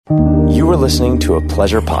You are listening to a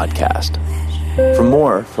Pleasure Podcast. For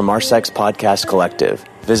more from our Sex Podcast Collective,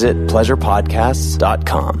 visit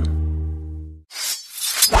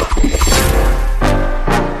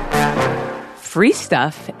pleasurepodcasts.com. Free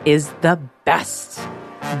stuff is the best.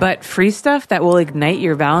 But free stuff that will ignite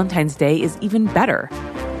your Valentine's Day is even better.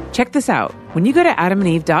 Check this out. When you go to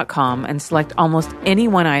adamandeve.com and select almost any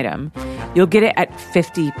one item, you'll get it at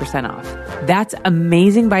 50% off. That's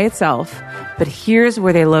amazing by itself, but here's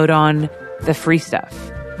where they load on the free stuff.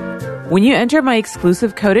 When you enter my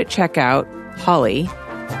exclusive code at checkout, Holly,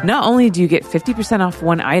 not only do you get 50% off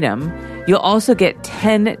one item, you'll also get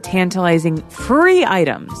 10 tantalizing free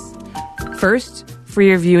items. First, for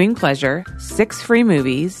your viewing pleasure, 6 free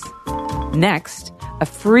movies. Next, a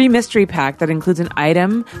free mystery pack that includes an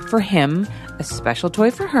item for him, a special toy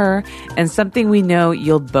for her, and something we know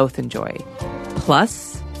you'll both enjoy.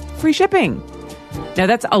 Plus, free shipping. Now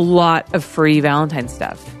that's a lot of free Valentine's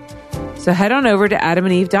stuff. So head on over to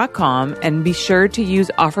adamandeve.com and be sure to use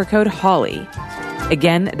offer code HOLLY.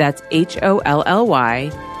 Again, that's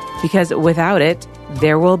HOLLY, because without it,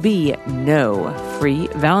 there will be no free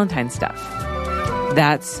Valentine's stuff.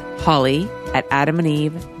 That's Holly at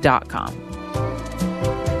adamandeve.com.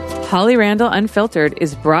 Holly Randall Unfiltered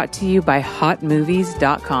is brought to you by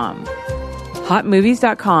hotmovies.com.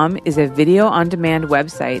 Hotmovies.com is a video-on-demand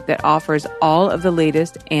website that offers all of the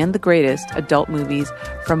latest and the greatest adult movies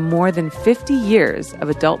from more than 50 years of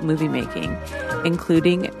adult movie making,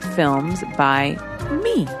 including films by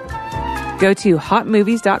me. Go to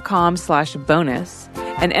hotmovies.com/bonus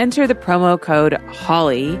and enter the promo code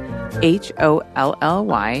HOLLY,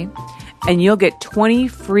 HOLLY, and you'll get 20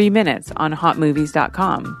 free minutes on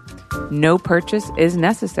hotmovies.com. No purchase is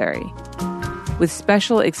necessary. With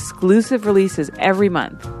special exclusive releases every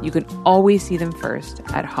month, you can always see them first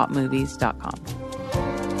at hotmovies.com.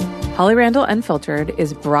 Holly Randall Unfiltered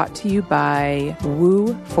is brought to you by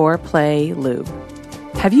Woo Foreplay Lube.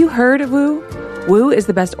 Have you heard of Woo? Woo is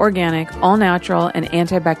the best organic, all-natural, and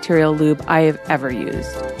antibacterial lube I have ever used.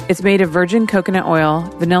 It's made of virgin coconut oil,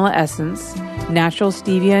 vanilla essence, natural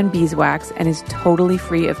stevia and beeswax, and is totally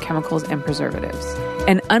free of chemicals and preservatives.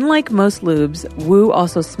 And unlike most lubes, Woo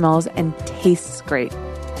also smells and tastes great,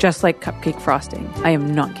 just like cupcake frosting. I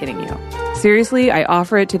am not kidding you. Seriously, I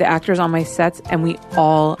offer it to the actors on my sets, and we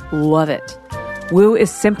all love it. Woo is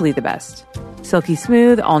simply the best. Silky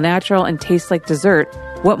smooth, all natural, and tastes like dessert.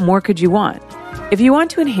 What more could you want? If you want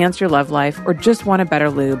to enhance your love life or just want a better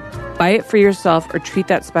lube, buy it for yourself or treat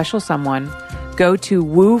that special someone, go to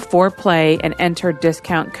Woo Foreplay and enter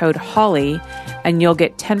discount code HOLLY, and you'll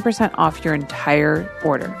get 10% off your entire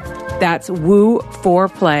order. That's Woo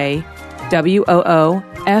Foreplay,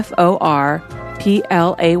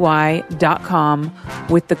 WOOFORPLAY.com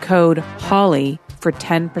with the code HOLLY for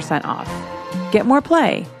 10% off. Get more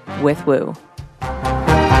play with Woo.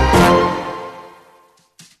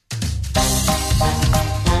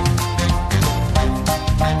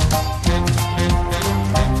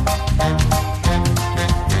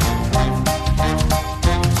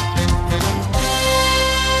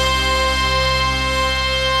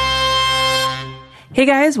 Hey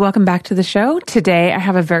guys, welcome back to the show. Today I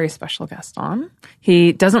have a very special guest on.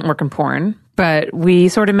 He doesn't work in porn, but we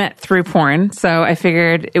sort of met through porn, so I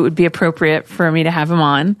figured it would be appropriate for me to have him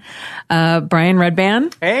on. Brian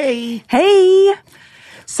Redban. Hey. Hey.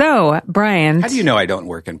 So, Brian. How do you know I don't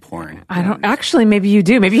work in porn? I don't, actually, maybe you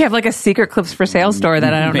do. Maybe you have like a secret clips for sale store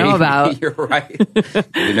that I don't know about. You're right.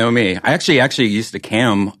 You know me. I actually used to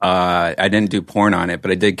cam. I didn't do porn on it, but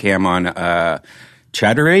I did cam on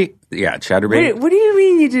Chatterate. Yeah, Chatterbait. Wait, what do you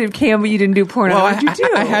mean you did cam but you didn't do porn? Well, what did you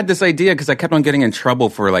do? I had this idea because I kept on getting in trouble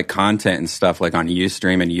for like content and stuff like on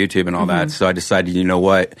Ustream and YouTube and all that. So I decided, you know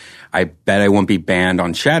what? I bet I won't be banned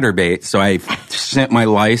on Chatterbait. So I sent my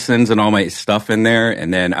license and all my stuff in there,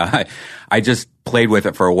 and then I just played with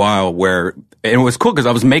it for a while and it was cool because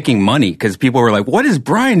I was making money because people were like, what is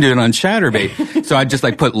Brian doing on Chatterbait? So I just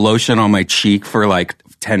like put lotion on my cheek for like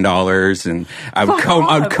 $10 and I would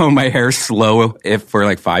comb my hair slow for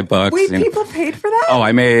like $5. Wait, people paid for that? Oh,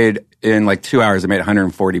 I made in like 2 hours, I made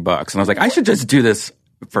 $140. And I was like, I should just do this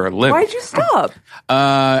for a living. Why'd you stop?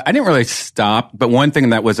 I didn't really stop, but one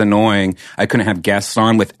thing that was annoying, I couldn't have guests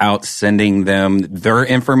on without sending them their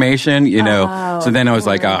information, you know. Oh, so then I was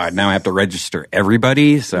like, now I have to register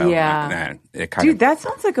everybody. So yeah. Dude, that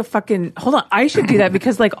sounds like a fucking, hold on, I should do that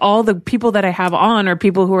because like all the people that I have on are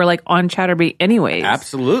people who are like on Chatterbait anyways.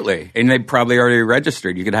 Absolutely. And they probably already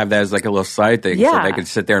registered. You could have that as like a little side thing so they could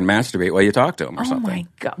sit there and masturbate while you talk to them or something. Oh my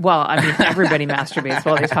God. Well, I mean, everybody masturbates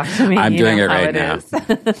while they talk to me. I'm doing it right now.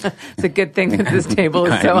 It's a good thing that this table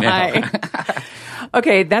is so high.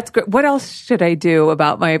 Okay, that's good. What else should I do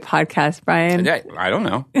about my podcast, Brian? I don't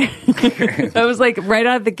know. I was like, right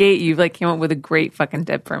out of the gate, you like came up with a great fucking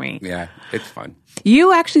tip for me. Yeah, it's fun.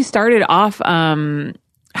 You actually started off,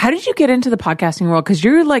 how did you get into the podcasting world? Because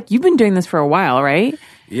you've been doing this for a while, right?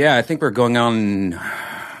 Yeah, I think we're going on,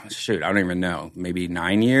 I don't even know, maybe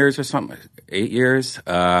 9 years or something, 8 years.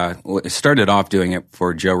 It started off doing it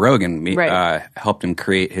for Joe Rogan. Right. Helped him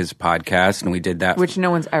create his podcast, and we did that. Which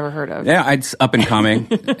no one's ever heard of. Yeah, it's up and coming.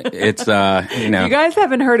 It's, If you guys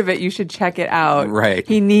haven't heard of it, you should check it out. Right.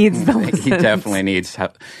 He needs the listens. He definitely needs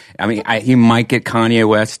help. I mean, he might get Kanye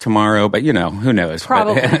West tomorrow, but, who knows?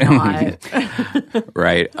 Probably not.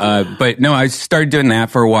 Right. But no, I started doing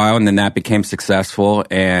that for a while, and then that became successful.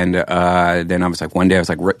 And then I was like, one day I was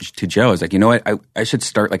like to Joe, I was like, you know what? I should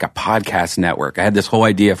start like a podcast network. I had this whole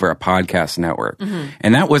idea for a podcast network. Mm-hmm.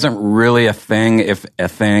 And that wasn't really a thing at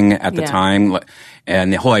the time.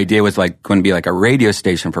 And the whole idea was like going to be like a radio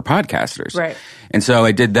station for podcasters. Right. And so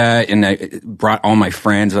I did that, and I brought all my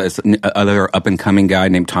friends, other up and coming guy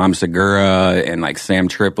named Tom Segura, and like Sam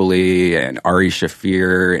Tripoli and Ari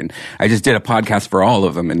Shafir, and I just did a podcast for all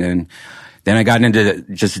of them. And then I got into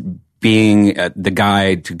just being the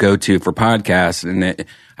guy to go to for podcasts, and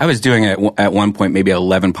I was doing at one point maybe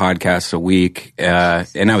 11 podcasts a week,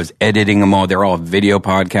 and I was editing them all. They're all video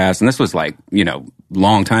podcasts, and this was like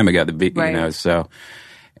long time ago. So.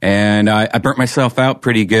 And I burnt myself out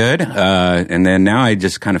pretty good. And then now I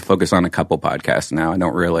just kind of focus on a couple podcasts now. I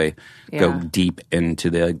don't really go deep into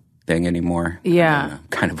the thing anymore. Yeah. I'm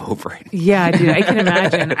kind of over it. Yeah, dude, I can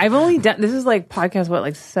imagine. I've only done, this is like podcast,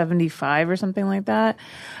 like 75 or something like that.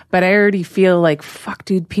 But I already feel like, fuck,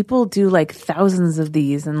 dude, people do like thousands of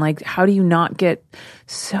these. And like, how do you not get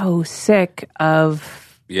so sick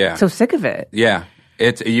of it? Yeah.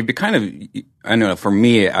 You'd be kind of, I don't know, for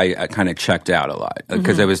me, I kind of checked out a lot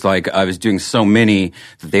because I was like, I was doing so many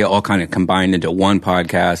that they all kind of combined into one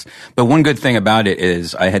podcast. But one good thing about it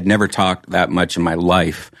is I had never talked that much in my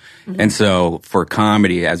life. And so for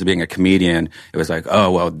comedy, as being a comedian, it was like,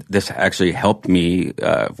 oh, well, this actually helped me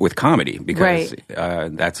with comedy because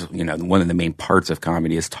that's, one of the main parts of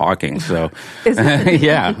comedy is talking. So,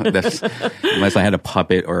 yeah, unless I had a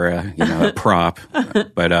puppet or a prop.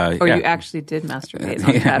 But or you actually did masturbate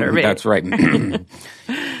on Saturday. That's right.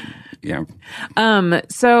 Yeah.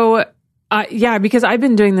 So... because I've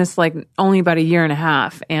been doing this like only about a year and a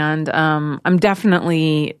half, and I'm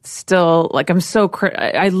definitely still like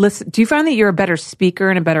I listen. Do you find that you're a better speaker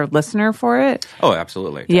and a better listener for it? Oh,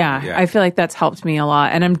 absolutely. Yeah, I feel like that's helped me a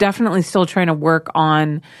lot, and I'm definitely still trying to work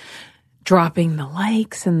on dropping the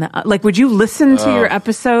likes and would you listen to your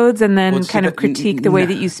episodes and then kind of critique the way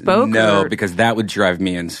that you spoke? No, because that would drive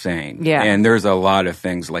me insane. Yeah. And there's a lot of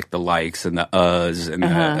things like the likes and the and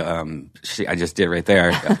the, I just did right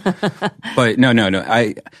there. But no.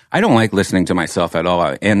 I don't like listening to myself at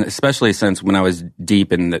all. And especially since when I was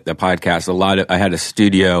deep in the podcast, I had a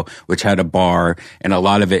studio which had a bar, and a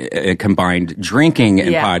lot of it combined drinking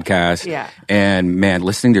and podcasts. Yeah. And man,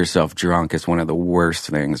 listening to yourself drunk is one of the worst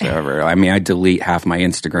things ever. I mean, I delete half my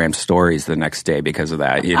Instagram stories the next day because of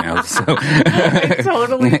that, so.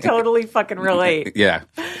 I totally fucking relate. Yeah.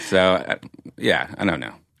 So, I don't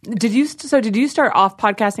know. Did you start off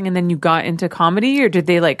podcasting and then you got into comedy, or did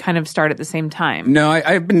they like kind of start at the same time? No,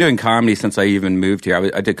 I've been doing comedy since I even moved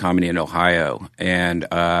here. I did comedy in Ohio, and is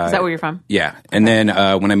that where you're from? Yeah, and then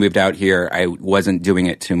when I moved out here, I wasn't doing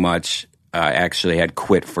it too much. I actually had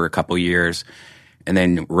quit for a couple years, and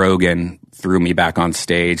then Rogan threw me back on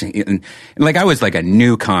stage, and like I was like a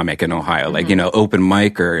new comic in Ohio, like open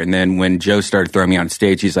micer. And then when Joe started throwing me on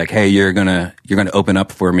stage, he's like, "Hey, you're gonna open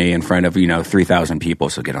up for me in front of 3,000 people,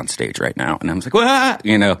 so get on stage right now." And I was like, "What?"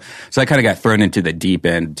 So I kind of got thrown into the deep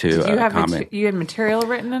end to Did you have comedy. You had material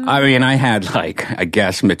written in? I mean, I had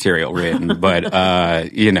material written, but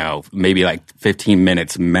maybe like 15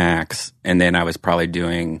 minutes max, and then I was probably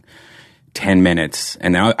doing 10 minutes.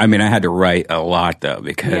 And now, I had to write a lot though,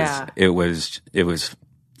 because it was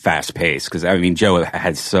fast paced. Cause Joe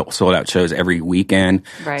had sold out shows every weekend.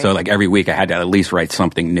 Right. So like every week I had to at least write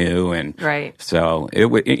something new. And so it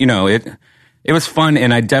was fun.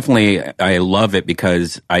 And I love it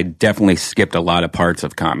because I definitely skipped a lot of parts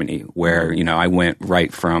of comedy where, I went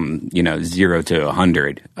right from, 0 to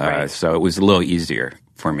 100. So it was a little easier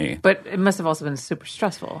for me. But it must have also been super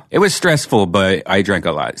stressful. It was stressful, but I drank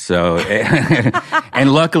a lot. So,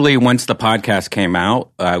 and luckily, once the podcast came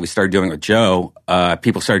out, we started doing it with Joe.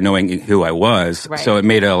 People started knowing who I was, so it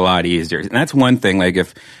made it a lot easier. And that's one thing. Like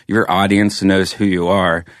if your audience knows who you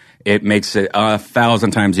are, it makes it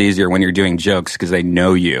 1,000 times easier when you're doing jokes because they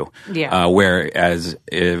know you. Yeah. Whereas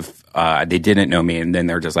if they didn't know me, and then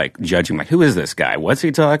they're just like judging, like, who is this guy? What's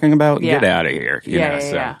he talking about? Yeah. Get out of here. You know,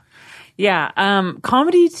 so. Yeah.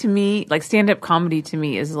 Comedy to me, like stand-up comedy to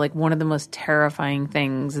me is like one of the most terrifying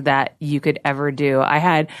things that you could ever do. I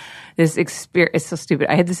had this experience, it's so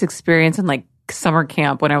stupid. I had this experience in like summer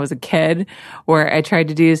camp when I was a kid where I tried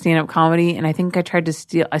to do stand-up comedy, and I think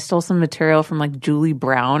I stole some material from like Julie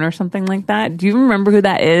Brown or something like that. Do you remember who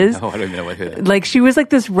that is? Oh, I don't know who that is. Like she was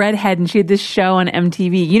like this redhead and she had this show on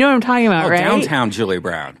MTV. You know what I'm talking about, right? Downtown Julie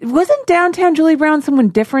Brown. Wasn't Downtown Julie Brown someone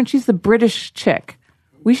different? She's the British chick.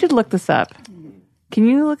 We should look this up. Can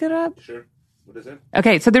you look it up? Sure. What is it?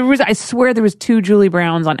 Okay, so I swear there was 2 Julie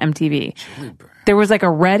Browns on MTV. Julie Brown. There was like a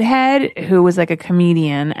redhead who was like a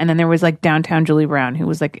comedian, and then there was like Downtown Julie Brown who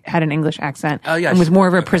was like had an English accent and was more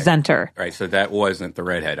of a presenter. Right, so that wasn't the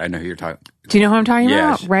redhead. I know who you're talking. Do you know who I'm talking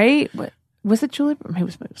Yeah, about? Right? Was it Julie? Maybe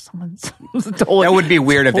it was someone's. Totally, that would be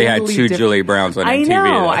weird if they had 2 different. Julie Browns on MTV.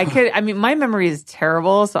 I know. I mean, my memory is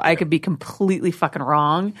terrible, so I could be completely fucking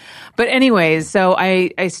wrong. But anyways, so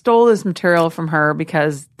I stole this material from her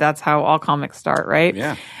because that's how all comics start, right?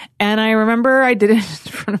 Yeah. And I remember I did it in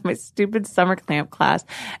front of my stupid summer camp class,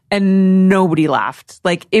 and nobody laughed.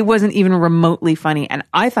 Like, it wasn't even remotely funny, and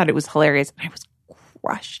I thought it was hilarious. I was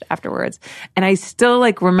crushed afterwards. And I still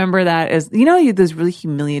like remember that as, you know, those really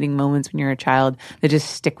humiliating moments when you're a child that just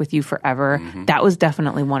stick with you forever. Mm-hmm. That was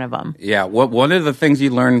definitely one of them. Yeah. One of the things you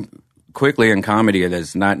learn quickly in comedy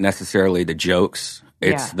is not necessarily the jokes.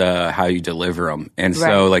 It's the how you deliver them. And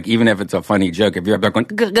so, like, even if it's a funny joke, if you're up there going,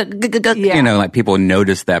 you know, like, people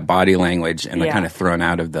notice that body language and they're kind of thrown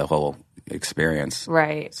out of the whole experience.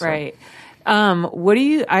 Right, right.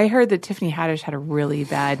 I heard that Tiffany Haddish had a really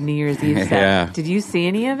bad New Year's Eve set. Yeah. Did you see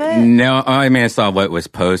any of it? No, I mean, I saw what was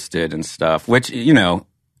posted and stuff, which, you know,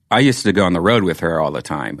 I used to go on the road with her all the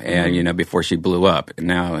time, and, you know, before she blew up. And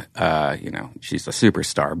now, you know, she's a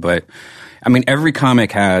superstar. But, I mean, every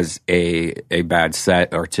comic has a bad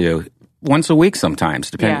set or two once a week sometimes,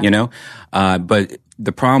 depending, you know. But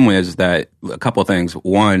the problem is that a couple of things.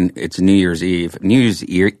 One, it's New Year's Eve. New Year's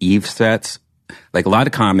Eve sets, like, a lot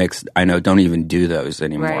of comics I know don't even do those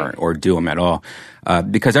anymore or do them at all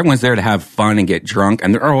because everyone's there to have fun and get drunk,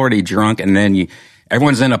 and they're already drunk, and then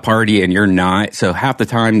everyone's in a party and you're not. So half the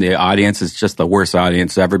time the audience is just the worst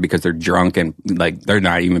audience ever because they're drunk and, like, they're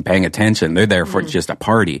not even paying attention. They're there for just a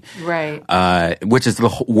party. Right. Which is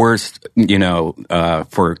the worst, you know,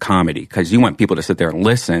 for comedy, because you want people to sit there and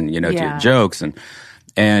listen, you know, to your jokes.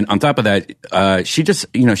 And on top of that, she just,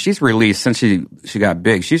 you know, she's released, since she got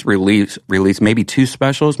big, she's released maybe 2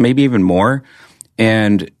 specials, maybe even more.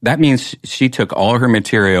 And that means she took all her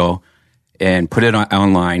material and put it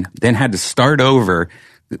online, then had to start over,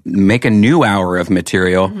 make a new hour of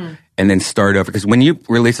material, and then start over. Because when you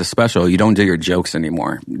release a special, you don't do your jokes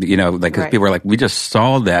anymore. You know, like, because people are like, we just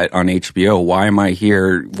saw that on HBO. Why am I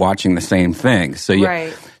here watching the same thing? So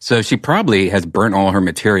So she probably has burnt all her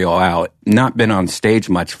material out, not been on stage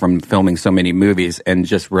much from filming so many movies, and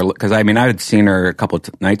just because I mean, I had seen her a couple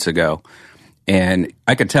nights ago, and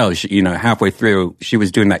I could tell, you know, halfway through she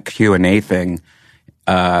was doing that Q&A thing,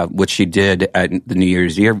 which she did at the New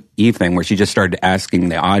Year's Eve thing, where she just started asking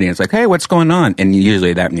the audience, like, "Hey, what's going on?" And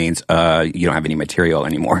usually that means you don't have any material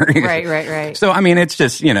anymore. Right. So I mean, it's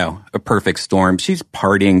just, you know, a perfect storm. She's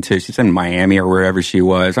partying too. She's in Miami or wherever she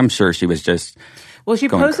was. I'm sure she was just. Well, she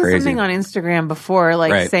posted crazy. something on Instagram before,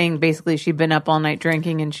 like saying basically she'd been up all night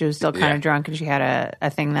drinking and she was still kind of drunk and she had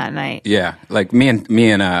a thing that night. Yeah, like me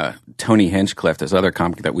and Tony Hinchcliffe, this other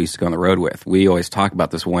comic that we used to go on the road with, we always talk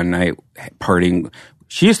about this one night partying.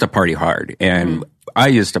 She used to party hard, and I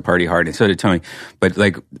used to party hard, and so did Tony. But,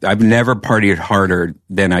 like, I've never partied harder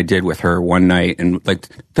than I did with her one night, and, like,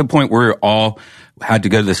 to the point where we all had to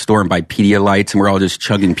go to the store and buy Pedialites, and we're all just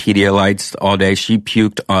chugging Pedialites all day. She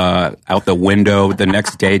puked out the window the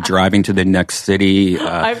next day driving to the next city.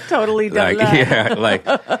 I've totally done that. Yeah, like,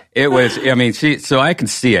 it was, I mean, so I can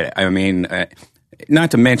see it. I mean,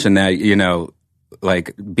 not to mention that, you know,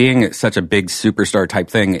 like, being such a big superstar type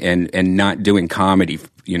thing and not doing comedy,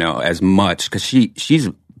 you know, as much, because she's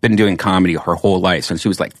been doing comedy her whole life since she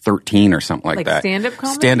was like 13 or something like that. Stand-up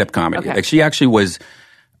comedy? Stand-up comedy. Okay. Like, she actually was,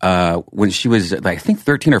 when she was, like, I think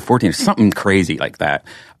 13 or 14, something crazy like that.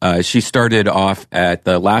 She started off at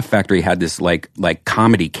the Laugh Factory, had this like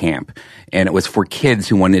comedy camp, and it was for kids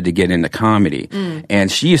who wanted to get into comedy.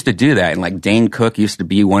 And she used to do that, and, like, Dane Cook used to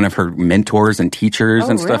be one of her mentors and teachers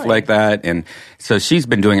and stuff like that. And so she's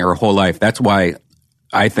been doing it her whole life. That's why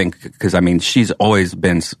I think, because I mean, she's always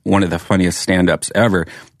been one of the funniest stand-ups ever.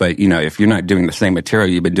 But, you know, if you're not doing the same material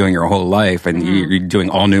you've been doing your whole life and you're doing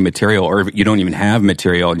all new material, or if you don't even have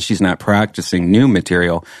material and she's not practicing new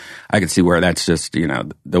material, I can see where that's just, you know,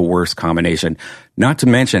 the worst combination. Not to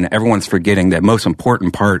mention, everyone's forgetting the most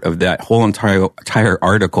important part of that whole entire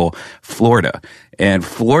article, Florida. And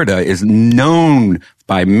Florida is known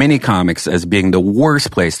by many comics as being the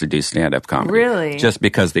worst place to do stand-up comedy. Really? Just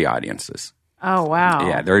because the audiences. Oh, wow.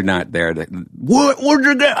 Yeah, they're not there. What'd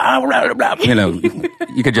you get? You know,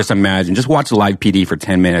 you could just imagine. Just watch Live PD for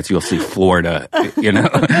 10 minutes. You'll see Florida, you know.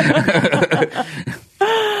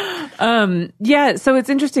 Yeah, so it's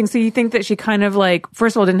interesting. So you think that she kind of like,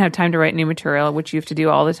 first of all, didn't have time to write new material, which you have to do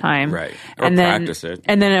all the time. Right. Or and practice it.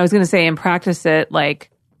 And then I was going to say, and practice it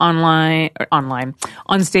like on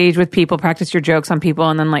stage with people, practice your jokes on people,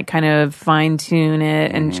 and then like kind of fine tune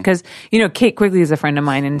it. And because, you know, Kate Quigley is a friend of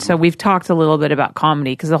mine. And so we've talked a little bit about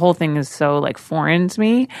comedy because the whole thing is so like foreign to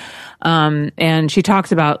me. And she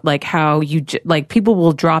talks about like how like people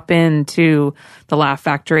will drop into the Laugh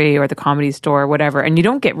Factory or the Comedy Store or whatever, and you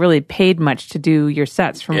don't get really paid much to do your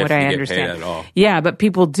sets from what I understand. Get paid at all. Yeah, but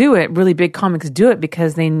people do it. Really big comics do it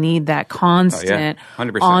because they need that constant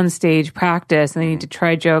 100%. on stage practice, and they need to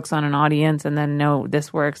try jokes on an audience and then no,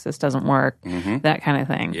 this works, this doesn't work, that kind of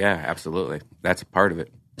thing. Yeah, absolutely. That's a part of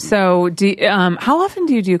it. So, how often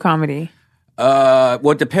do you do comedy?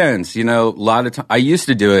 Well, it depends. You know, a lot of time I used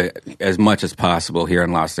to do it as much as possible here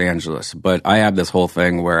in Los Angeles, but I have this whole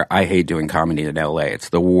thing where I hate doing comedy in LA. It's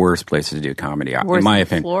the worst place to do comedy, in my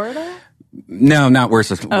opinion. Florida? No, not worse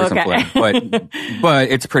than Florida,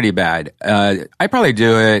 but it's pretty bad. I probably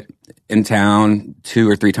do it in town 2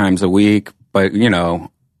 or 3 times a week, but you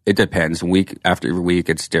know, it depends. Week after week,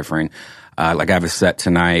 it's different. Like I have a set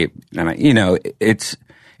tonight, and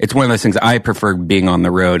it's one of those things. I prefer being on the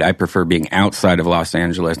road. I prefer being outside of Los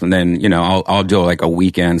Angeles, and then you know I'll do like a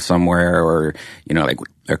weekend somewhere, or you know like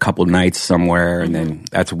a couple nights somewhere, and then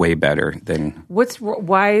that's way better than.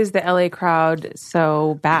 Why is the LA crowd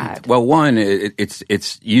so bad? Well, one,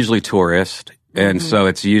 it's usually tourist. And so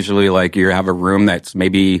it's usually like you have a room that's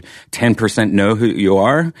maybe 10% know who you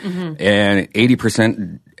are, and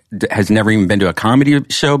 80% has never even been to a comedy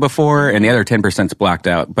show before, and the other 10%'s blacked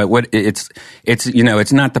out. But it's you know,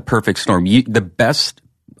 it's not the perfect storm. The best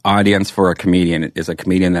audience for a comedian is a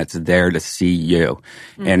comedian that's there to see you.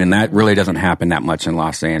 And that really doesn't happen that much in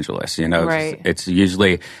Los Angeles. You know, it's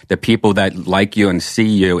usually the people that like you and see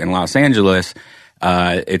you in Los Angeles.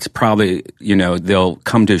 It's probably, you know, they'll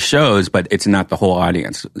come to shows, but it's not the whole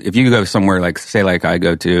audience. If you go somewhere like, say, like I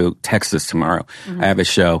go to Texas tomorrow, I have a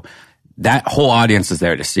show, that whole audience is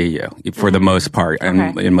there to see you for the most part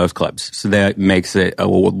in most clubs. So that makes it a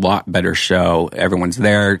lot better show. Everyone's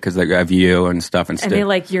there because they have you and stuff. And they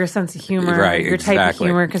like your sense of humor, right, your type of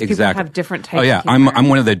humor, because people have different types of humor. Oh, yeah. I'm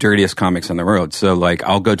one of the dirtiest comics on the road. So, like,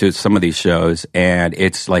 I'll go to some of these shows, and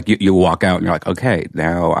it's like you walk out and you're like, okay,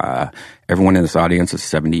 now everyone in this audience is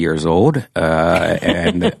 70 years old,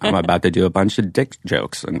 and I'm about to do a bunch of dick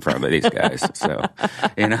jokes in front of these guys. So,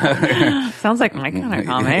 you know. Sounds like my kind of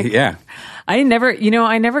comic. Yeah. I never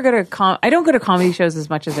go to I don't go to comedy shows as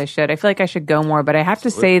much as I should. I feel like I should go more, but I have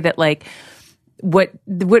to say that like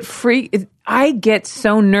I get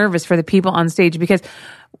so nervous for the people on stage because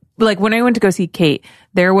like when I went to go see Kate,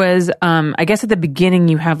 there was I guess at the beginning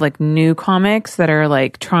you have like new comics that are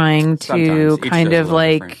like trying to kind of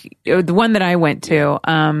like the one that I went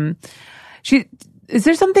to. Is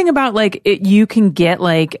there something about like you can get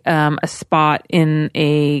like a spot in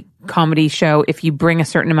a comedy show if you bring a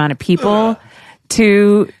certain amount of people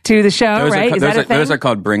to the show, right? Is that a thing? Those are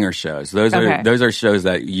called bringer shows. Those are shows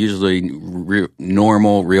that usually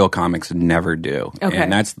normal real comics never do,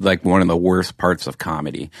 and that's like one of the worst parts of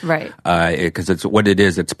comedy, right? Because it's what it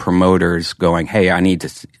is. It's promoters going, "Hey, I need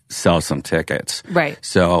to sell some tickets," right?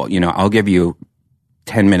 So you know, I'll give you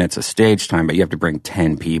 10 minutes of stage time, but you have to bring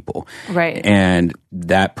 10 people. Right. And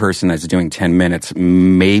that person that's doing 10 minutes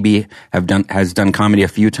maybe has done comedy a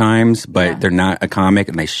few times, but they're not a comic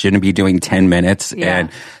and they shouldn't be doing 10 minutes. Yeah. And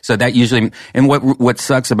so that usually, and what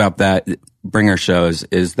sucks about that bringer shows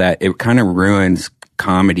is that it kind of ruins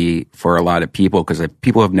comedy for a lot of people because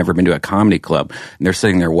people have never been to a comedy club and they're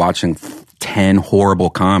sitting there watching 10 horrible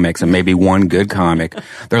comics and maybe one good comic.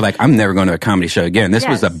 They're like, I'm never going to a comedy show again. This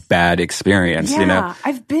was a bad experience, you know?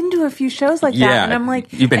 I've been to a few shows like that, and I'm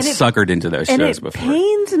like... You've been suckered into those shows before. And it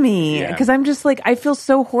pains me, because I'm just like, I feel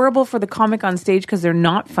so horrible for the comic on stage because they're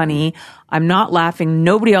not funny. I'm not laughing.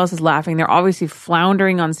 Nobody else is laughing. They're obviously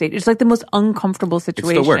floundering on stage. It's like the most uncomfortable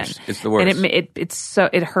situation. It's the worst. And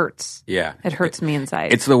it hurts. Yeah. It hurts me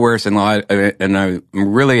inside. It's the worst, and I'm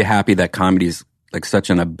really happy that comedy's like such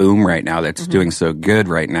in a boom right now that's doing so good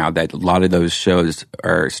right now that a lot of those shows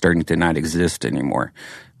are starting to not exist anymore.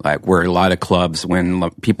 Like where a lot of clubs, when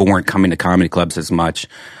people weren't coming to comedy clubs as much,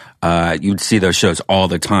 you'd see those shows all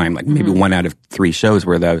the time. Like maybe 1 out of 3 shows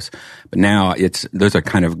were those. But now those are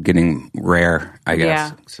kind of getting rare, I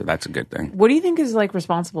guess. Yeah. So that's a good thing. What do you think is like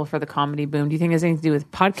responsible for the comedy boom? Do you think it has anything to do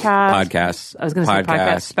with podcasts? Podcasts. I was going to say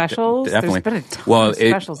podcast specials. Definitely. There's been a ton of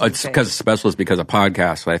specials. It's because specials because of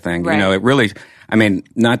podcasts, I think. Right. You know, it really, I mean,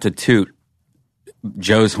 not to toot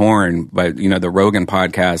Joe's horn, but you know, the Rogan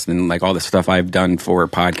podcast and like all the stuff I've done for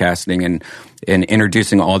podcasting and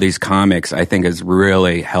introducing all these comics, I think has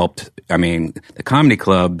really helped. I mean, the comedy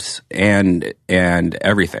clubs and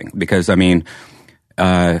everything, because I mean,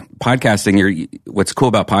 podcasting. What's cool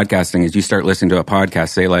about podcasting is you start listening to a podcast,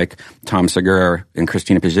 say like Tom Segura and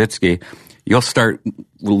Christina Pajitsky. You'll start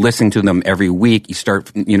listening to them every week. You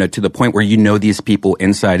start, you know, to the point where you know these people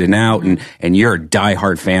inside and out, and you're a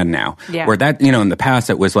diehard fan now. Yeah. Where that, you know, in the past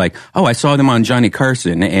it was like, oh, I saw them on Johnny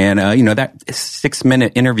Carson, and you know, that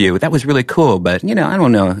 6-minute interview that was really cool, but you know, I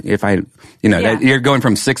don't know if that, you're going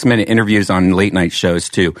from 6-minute interviews on late night shows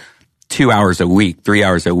to 2 hours a week, 3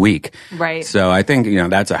 hours a week. Right. So I think, you know,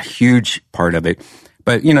 that's a huge part of it.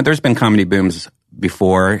 But you know, there's been comedy booms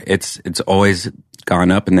before. It's always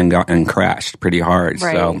gone up and then crashed pretty hard.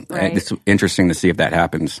 Right, so right. It's interesting to see if that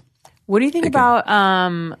happens. What do you think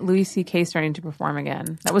about Louis C.K. starting to perform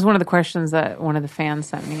again? That was one of the questions that one of the fans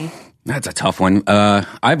sent me. That's a tough one.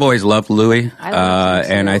 I've always loved Louis.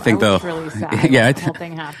 And I think I was really sad yeah, the whole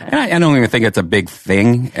thing happened. And I don't even think it's a big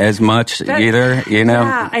thing as much either, you know?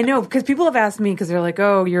 Yeah, I know, because people have asked me, because they're like,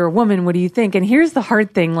 oh, you're a woman, what do you think? And here's the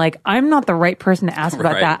hard thing, like, I'm not the right person to ask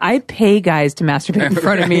about that. I pay guys to masturbate in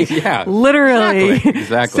front of me. Yeah. Literally.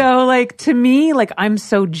 Exactly. So, like, to me, like, I'm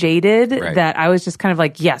so jaded that I was just kind of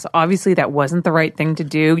like, yes, obviously that wasn't the right thing to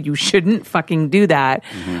do. You shouldn't fucking do that.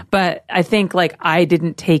 But I think, like, I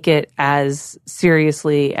didn't take it as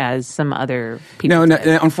seriously as some other people did.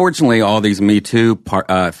 Unfortunately, all these Me Too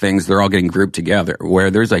things, they're all getting grouped together, where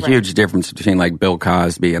there's a huge difference between like Bill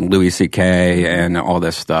Cosby and Louis C.K. and all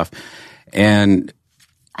this stuff, and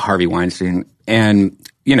Harvey Weinstein. And,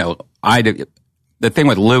 you know, the thing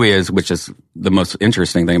with Louis is, which is the most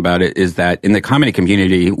interesting thing about it, is that in the comedy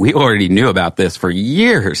community, we already knew about this for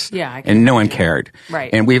years. Yeah. And no one cared.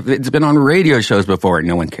 Right. And it's been on radio shows before and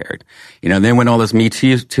no one cared. You know, then when all this Me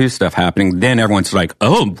Too stuff happening, then everyone's like,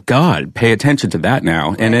 oh God, pay attention to that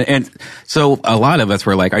now. Right. And so a lot of us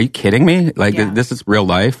were like, are you kidding me? Like, this is real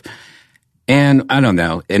life. And I don't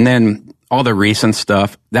know. And then all the recent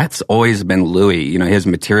stuff, that's always been Louis, you know, his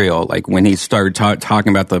material. Like when he started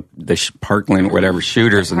talking about the Parkland, whatever,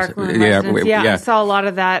 shooters. I saw a lot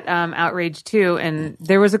of that outrage too. And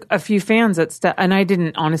there was a few fans and I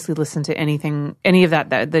didn't honestly listen to any of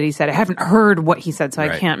that he said. I haven't heard what he said, so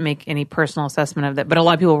I can't make any personal assessment of that. But a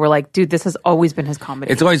lot of people were like, dude, this has always been his comedy.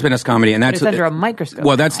 It's always been his comedy. And that's under a microscope.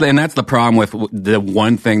 Well, that's the problem with the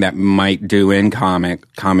one thing that might do in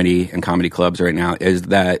comedy and comedy clubs right now is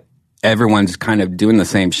that everyone's kind of doing the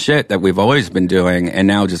same shit that we've always been doing, and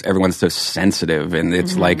now just everyone's so sensitive, and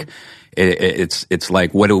it's like it's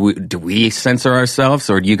like, what do we censor ourselves,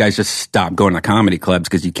 or do you guys just stop going to comedy clubs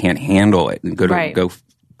because you can't handle it and go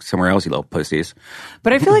somewhere else, you little pussies?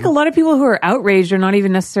 But I feel like a lot of people who are outraged are not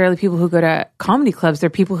even necessarily people who go to comedy clubs. They're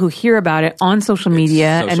people who hear about it on social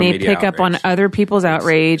media and they pick up on other people's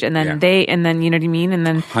outrage, and then you know what I mean? And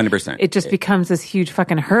then 100%. It just becomes this huge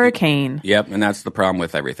fucking hurricane. Yep, and that's the problem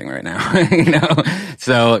with everything right now. You know?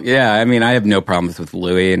 So, yeah, I mean, I have no problems with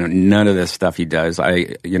Louis and none of this stuff he does.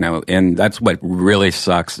 And that's what really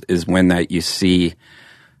sucks is when that you see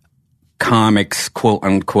comics, quote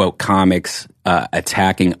unquote comics,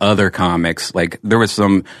 attacking other comics. Like there was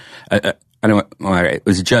some, it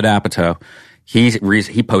was Judd Apatow.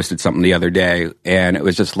 He posted something the other day, and it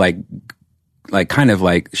was just like kind of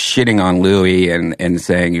like shitting on Louis and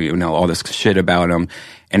saying, you know, all this shit about him.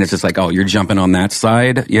 And it's just like, oh, you're jumping on that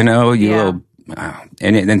side, you know, little.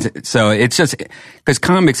 And so it's just because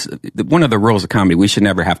comics, one of the rules of comedy, we should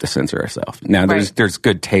never have to censor ourselves. Now there's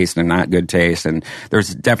good taste and not good taste, and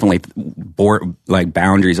there's definitely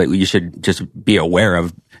boundaries that you should just be aware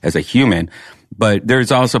of as a human. But there's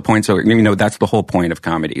also points where, you know, that's the whole point of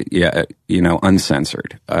comedy. Yeah, you know,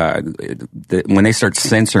 uncensored. When they start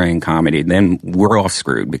censoring comedy, then we're all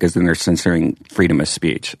screwed because then they're censoring freedom of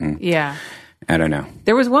speech. And I don't know.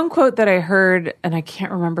 There was one quote that I heard, and I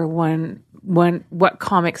can't remember what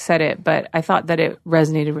comic said it, but I thought that it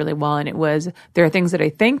resonated really well, and it was, there are things that I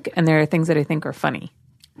think, and there are things that I think are funny.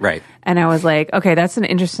 Right. And I was like, okay, that's an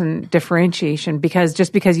interesting differentiation, because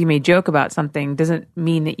just because you may joke about something doesn't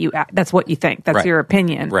mean that that's what you think. That's your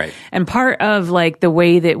opinion. Right. And part of like the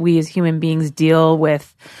way that we as human beings deal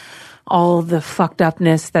with all the fucked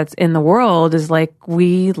upness that's in the world is like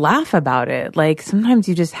we laugh about it. Like sometimes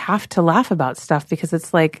you just have to laugh about stuff because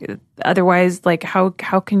it's like otherwise, like how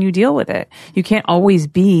can you deal with it? You can't always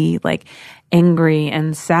be like angry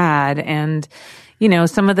and sad. And you know,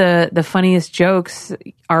 some of the funniest jokes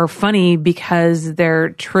are funny because they're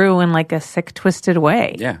true in like a sick, twisted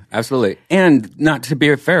way. Yeah, absolutely. And not to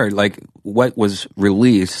be fair, like what was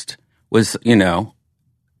released was, you know,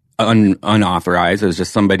 unauthorized. It was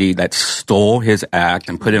just somebody that stole his act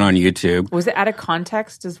and put it on YouTube. Was it out of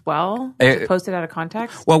context as well? Was it posted out of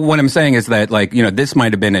context? Well, what I'm saying is that, like, you know, this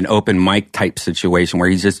might have been an open mic type situation where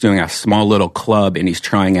he's just doing a small little club and he's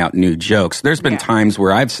trying out new jokes. There's been times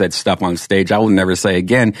where I've said stuff on stage I will never say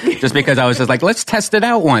again just because I was just like, let's test it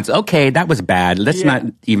out once. Okay, that was bad. Let's not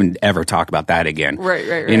even ever talk about that again.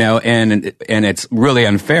 Right. You know, and it's really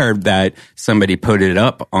unfair that somebody put it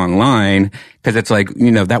up online because it's like,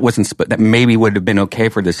 you know, that maybe would have been okay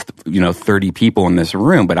for this, you know, 30 people in this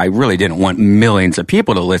room, but I really didn't want millions of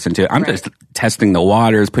people to listen to it. I'm just testing the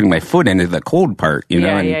waters, putting my foot into the cold part, you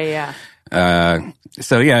know?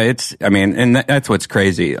 So yeah, that's what's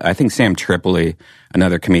crazy. I think Sam Tripoli,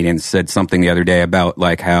 another comedian, said something the other day about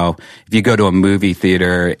like how if you go to a movie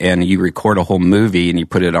theater and you record a whole movie and you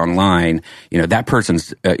put it online, you know, that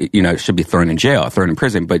person's, you know, should be thrown in jail, thrown in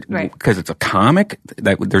prison. But because it's a comic,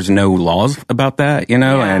 there's no laws about that, you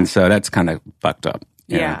know? And so that's kind of fucked up.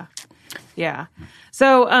 Yeah.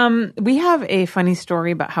 So we have a funny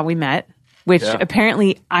story about how we met, which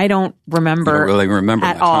apparently I don't remember,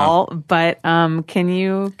 at all. But can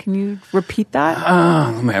you repeat that?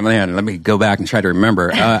 Oh man, let me go back and try to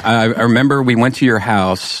remember. I remember we went to your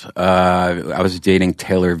house. I was dating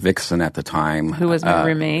Taylor Vixen at the time, who was my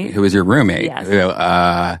roommate. Who was your roommate?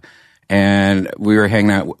 Yes. And we were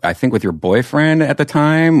hanging out, I think, with your boyfriend at the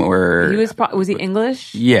time, or he was he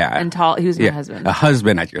English? Yeah, and tall. He was my husband. A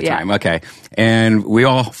husband at your time. Okay, and we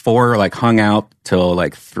all four like hung out till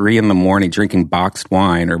like 3 a.m. drinking boxed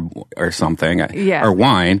wine or something, or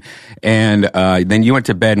wine, and then you went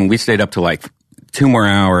to bed and we stayed up till like 2 more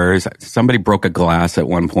hours. Somebody broke a glass at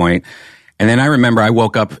one point. And then I remember I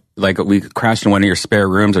woke up, like we crashed in one of your spare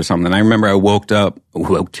rooms or something. And I remember I woke up,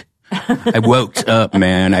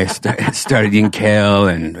 man. I started eating kale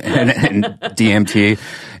and DMT.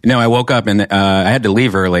 No, I woke up and I had to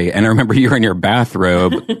leave early. And I remember you were in your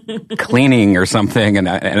bathrobe cleaning or something. And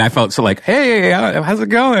I felt so like, hey, how's it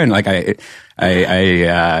going? Like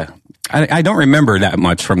I don't remember that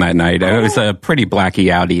much from that night. It was a pretty blacky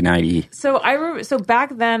outy nighty. So so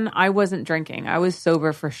back then I wasn't drinking. I was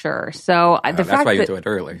sober for sure. So that's why you do it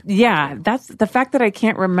early. Yeah, that's the fact that I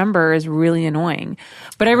can't remember is really annoying.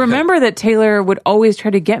 But I remember that Taylor would always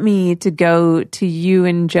try to get me to go to you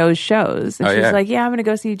and Joe's shows. And she was like, "Yeah, I'm going to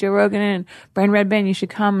go see Joe Rogan and Brian Redban. You should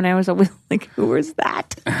come." And I was always like, "Who was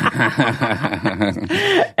that?"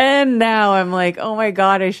 And now I'm like, "Oh my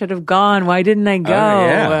God, I should have gone. Why didn't I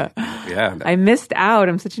go?" Yeah. I missed out.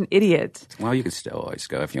 I'm such an idiot. Well, you could still always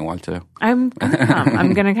go if you want to. I'm going to come.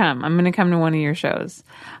 I'm going to come to one of your shows.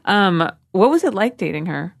 What was it like dating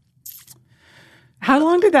her? How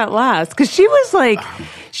long did that last? Because she was like,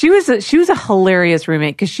 she was a hilarious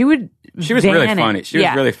roommate because she was really funny. She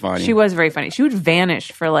was really funny. She was very funny. She would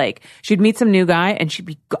vanish for like, she'd meet some new guy and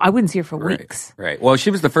I wouldn't see her for weeks. Right. Well,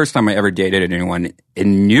 she was the first time I ever dated anyone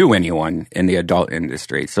and knew anyone in the adult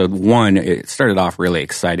industry. So it started off really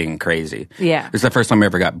exciting and crazy. Yeah. It was the first time I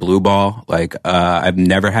ever got blue ball. Like, I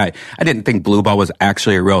didn't think blue ball was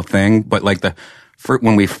actually a real thing, but like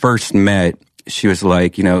when we first met, she was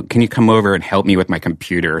like, you know, can you come over and help me with my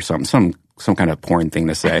computer or something? Some kind of porn thing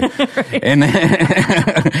to say. Right. And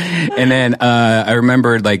then I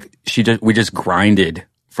remembered like we just grinded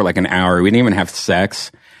for like an hour. We didn't even have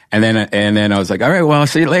sex. And then I was like, all right, well, I'll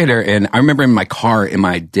see you later. And I remember in my car and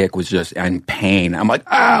my dick was just in pain. I'm like,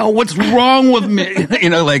 what's wrong with me?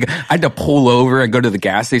 You know, like I had to pull over and go to the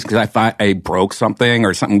gas station because I thought I broke something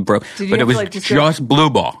or something broke. But it was like just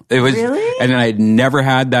blue ball. It was, really? And then I never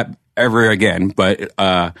had that ever again. But,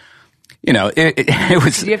 you know, it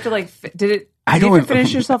was. Did you have to like, did you have to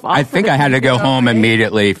finish yourself off? I think I had to go home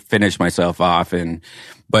immediately, finish myself off.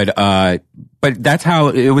 But that's how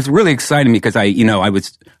it was really exciting because I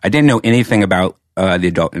didn't know anything about the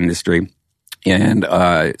adult industry. And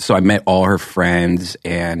so I met all her friends,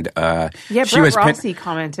 and Brett Rossi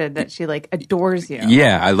commented that she like adores you.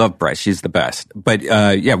 Yeah, I love Brett; she's the best. But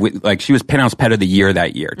she was Penthouse Pet of the Year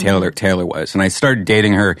that year. Taylor was, and I started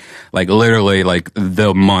dating her like literally like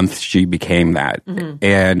the month she became that.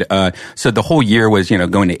 And so the whole year was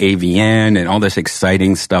going to AVN and all this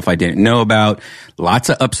exciting stuff I didn't know about. Lots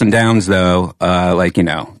of ups and downs though.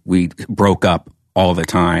 We broke up all the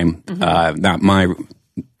time. Not my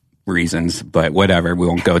reasons, but whatever, we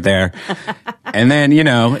won't go there. And then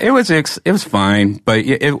it was fine, but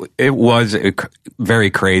it was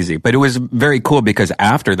very crazy, but it was very cool because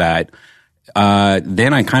after that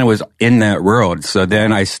then I kind of was in that world. So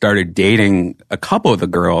then I started dating a couple of the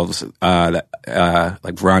girls like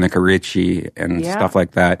Veronica Ricci and stuff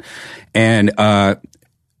like that, and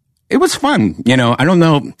it was fun. I don't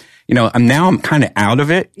know. I'm kind of out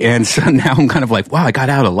of it. And so now I'm kind of like, wow, I got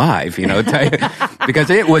out alive, because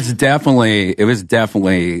it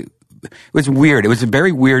was weird. It was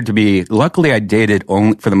very weird to be, luckily I dated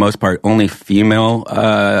for the most part, only female,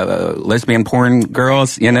 lesbian porn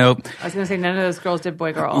girls, I was going to say none of those girls did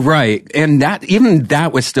boy girl. Right. And that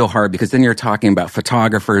was still hard because then you're talking about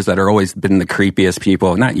photographers that are always been the creepiest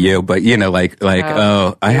people. Not you, but I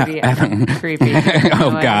haven't. Creepy.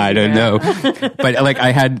 Oh God, I know. But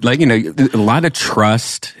I had a lot of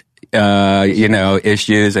trust,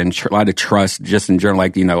 issues and a lot of trust just in general.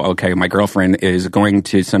 Okay, my girlfriend is going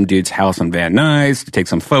to some dude's house on Van Nuys to take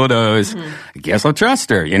some photos. I guess I'll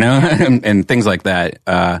trust her, and things like that.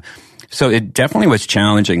 So it definitely was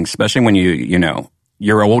challenging, especially when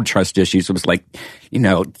your old trust issues. It was like,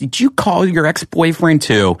 did you call your ex-boyfriend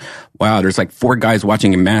too? Wow, there's like 4 guys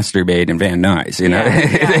watching him masturbate in Van Nuys,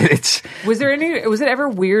 Was it ever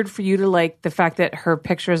weird for you to like the fact that her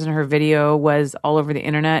pictures and her video was all over the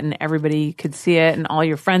internet and everybody could see it and all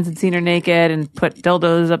your friends had seen her naked and put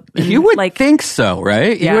dildos up? You would think so,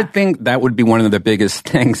 right? Yeah. You would think that would be one of the biggest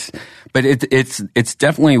things. But it's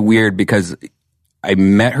definitely weird because I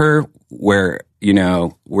met her where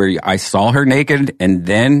I saw her naked and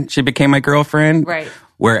then she became my girlfriend. Right.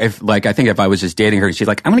 Where I think if I was just dating her and she's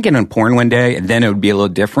like, I'm going to get in porn one day, and then it would be a little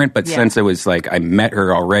different. But since it was like, I met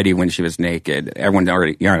her already when she was naked, everyone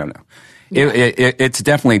already, I don't know. Yeah. It's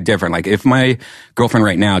definitely different. Like if my girlfriend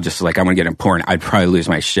right now just like, I'm going to get in porn, I'd probably lose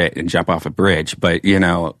my shit and jump off a bridge. But,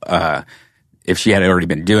 if she had already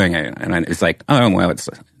been doing it, and it's like, oh, well,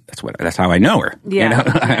 that's how I know her.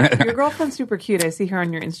 Yeah. Your girlfriend's super cute. I see her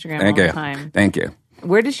on your Instagram all the time. Thank you.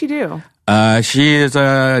 Where does she do? She is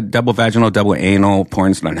a double vaginal, double anal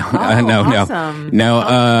porn star. Awesome.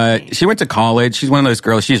 No. She went to college. She's one of those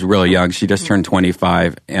girls. She's really young. She just turned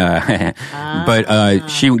 25. But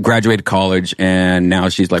she graduated college, and now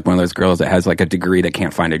she's like one of those girls that has like a degree that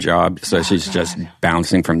can't find a job. So she's just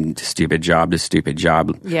bouncing from stupid job to stupid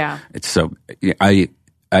job. Yeah. It's so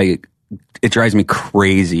it drives me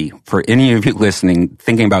crazy for any of you listening,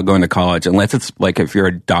 thinking about going to college, unless it's like if you're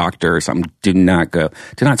a doctor or something, do not go.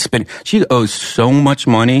 Do not spend. She owes so much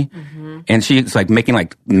money, and she's like making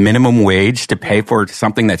like minimum wage to pay for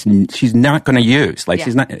something that she's not going to use.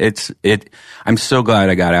 She's not. I'm so glad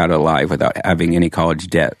I got out alive without having any college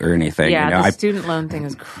debt or anything. Yeah, the student loan thing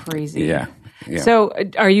is crazy. Yeah. Yeah. So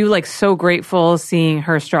are you like so grateful seeing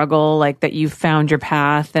her struggle, like that you found your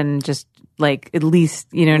path and just like at least,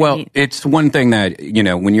 what I mean? It's one thing that,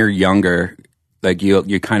 when you're younger, like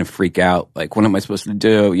you kind of freak out. Like, what am I supposed to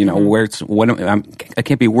do? I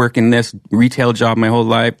can't be working this retail job my whole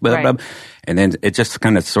life, blah, blah, blah. And then it just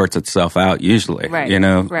kind of sorts itself out usually, right.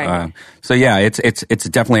 Right. So yeah, it's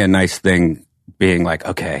definitely a nice thing being like,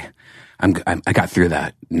 okay, I got through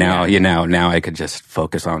that. Now, now I could just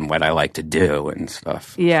focus on what I like to do and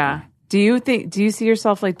stuff. Yeah. Do you see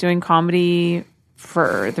yourself like doing comedy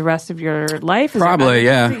for the rest of your life? Probably,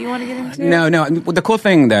 yeah. That you want to get into? No. The cool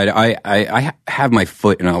thing that I have my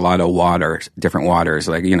foot in a lot of different waters.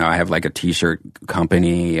 Like, I have like a t-shirt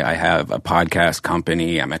company. I have a podcast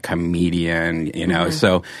company. I'm a comedian,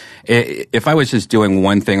 So if I was just doing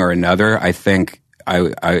one thing or another, I think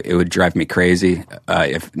it would drive me crazy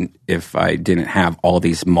if I didn't have all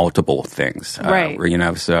these multiple things. Right.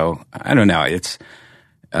 So I don't know. It's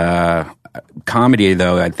comedy,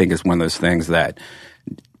 though, I think is one of those things that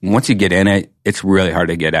once you get in it, it's really hard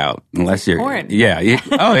to get out unless you're. Porn. Yeah.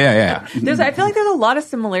 Oh, yeah. I feel like there's a lot of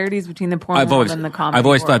similarities between the porn world and the comedy. I've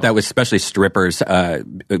always world. thought that was especially strippers,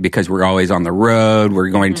 because we're always on the road.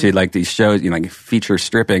 We're going to like these shows, like feature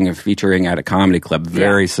stripping and featuring at a comedy club.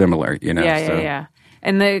 Very similar, Yeah.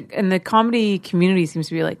 And the comedy community seems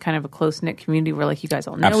to be like kind of a close knit community where like you guys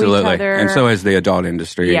all know Absolutely. each other. And so is the adult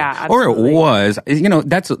industry. Yeah, absolutely. Or it was.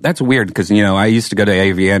 That's weird because I used to go to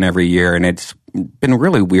AVN every year, and it's been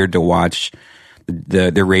really weird to watch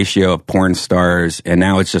the ratio of porn stars, and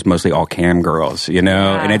now it's just mostly all cam girls.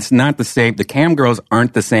 Yeah. And it's not the same. The cam girls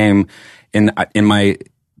aren't the same in my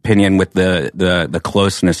opinion with the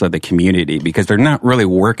closeness of the community, because they're not really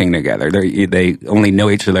working together. They only know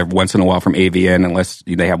each other once in a while from AVN, unless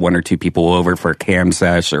they have one or two people over for a cam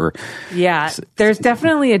sesh or. Yeah, there's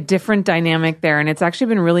definitely a different dynamic there, and it's actually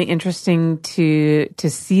been really interesting to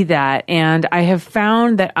see that. And I have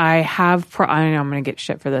found that I know I'm going to get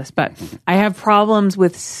shit for this, but I have problems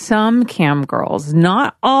with some cam girls,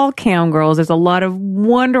 not all cam girls. There's a lot of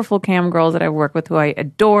wonderful cam girls that I work with who I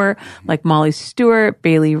adore, like Molly Stewart,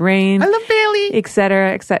 Bailey Rain. I love Bailey. Et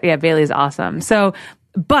cetera, et cetera. Yeah, Bailey's awesome. So,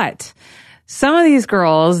 but some of these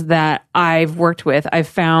girls that I've worked with, I've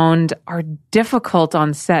found are difficult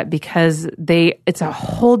on set because it's a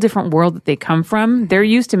whole different world that they come from. They're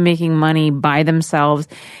used to making money by themselves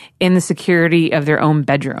in the security of their own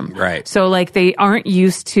bedroom. Right. So like they aren't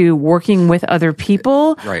used to working with other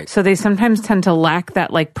people. Right. So they sometimes tend to lack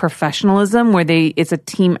that like professionalism where it's a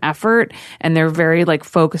team effort and they're very like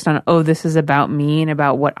focused on, oh, this is about me and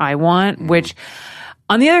about what I want, which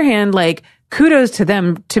on the other hand, like kudos to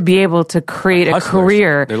them to be able to create a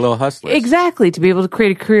career. They're little hustlers. Exactly. To be able to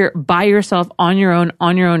create a career by yourself on your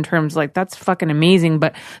own terms. Like that's fucking amazing.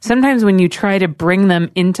 But sometimes when you try to bring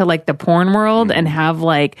them into like the porn world and have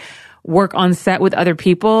like work on set with other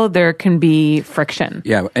people, there can be friction.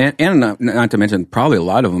 Yeah, and not to mention, probably a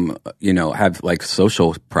lot of them, have like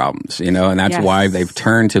social problems, and that's why they've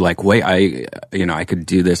turned to like, wait, I could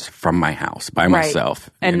do this from my house by myself,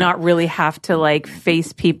 and not really have to like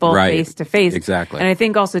face people face to face. Exactly. And I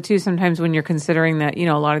think also too, sometimes when you're considering that,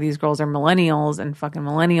 a lot of these girls are millennials, and fucking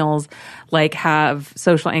millennials like have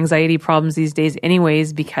social anxiety problems these days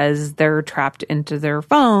anyways, because they're trapped into their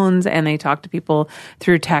phones and they talk to people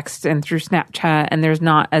through text and through Snapchat, and there's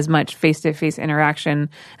not as much face-to-face interaction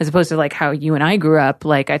as opposed to like how you and I grew up.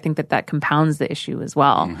 Like I think that compounds the issue as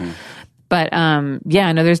well. Mm-hmm. But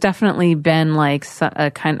there's definitely been like a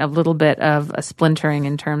kind of little bit of a splintering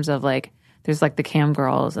in terms of like there's like the cam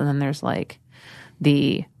girls and then there's like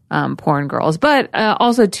the porn girls. But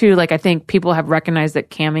also too, like I think people have recognized that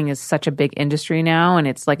camming is such a big industry now, and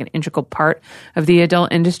it's like an integral part of the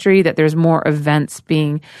adult industry, that there's more events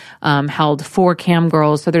being held for cam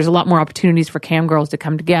girls. So there's a lot more opportunities for cam girls to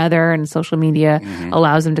come together, and social media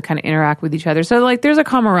allows them to kind of interact with each other. So like there's a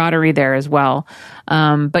camaraderie there as well.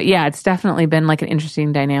 But yeah, it's definitely been like an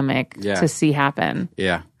interesting dynamic to see happen.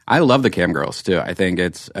 Yeah. I love the cam girls too. I think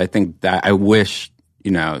that I wish,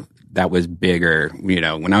 that was bigger,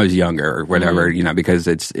 when I was younger or whatever, because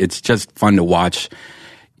it's just fun to watch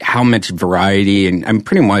how much variety and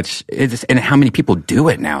pretty much and how many people do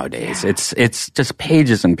it nowadays. Yeah. It's just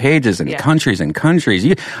pages and pages and countries and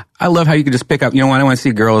countries. I love how you can just pick up, I want to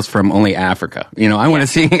see girls from only Africa. I want to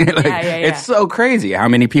see, it's so crazy how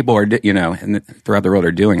many people are, throughout the world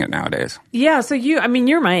are doing it nowadays. Yeah. So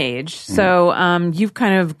you're my age. So, you've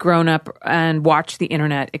kind of grown up and watched the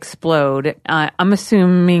internet explode. I'm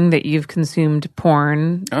assuming that you've consumed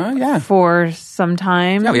porn for some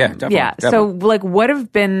time. Oh, yeah, definitely. Yeah. Definitely. So, like, what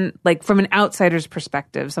have been, like, from an outsider's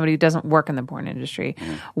perspective, somebody who doesn't work in the porn industry,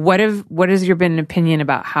 what has your been an opinion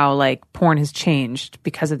about how, like, porn has changed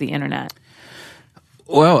because of the internet?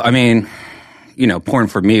 Well, porn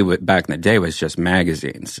for me back in the day was just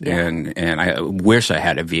magazines, and I wish I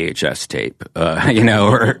had a VHS tape,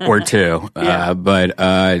 or two. But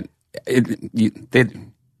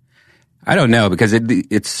I don't know, because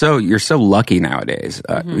it's so, you're so lucky nowadays,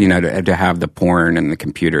 to have the porn and the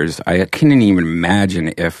computers. I couldn't even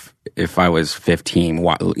imagine if I was 15,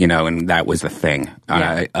 and that was the thing.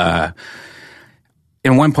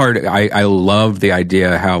 In one part, I love the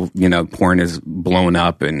idea how, porn is blown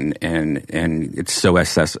up and it's so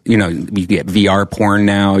accessible. You get VR porn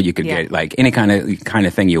now. You could get like any kind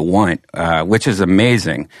of thing you want, which is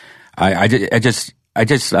amazing. I just,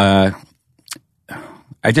 the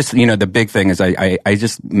big thing is I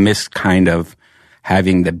just miss kind of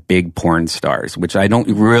having the big porn stars, which I don't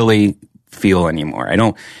really feel anymore. I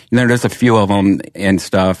don't, there's a few of them and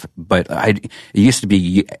stuff, but it used to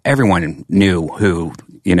be everyone knew who,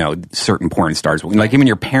 certain porn stars were. Like even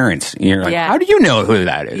your parents, you're like, how do you know who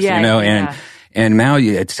that is? And now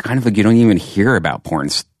it's kind of like you don't even hear about porn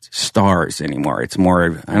stars anymore. It's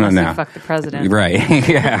more, I don't know. Fuck the president. Right.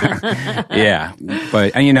 Yeah. Yeah.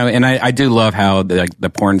 But, and I do love how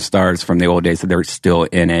the porn stars from the old days, they're still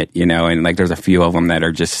in it, and like there's a few of them that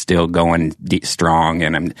are just still going strong.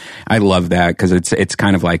 And I love that because it's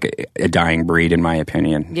kind of like a dying breed in my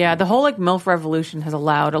opinion. Yeah. The whole like MILF revolution has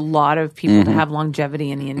allowed a lot of people to have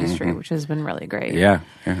longevity in the industry, which has been really great. Yeah.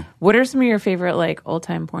 Yeah. What are some of your favorite like old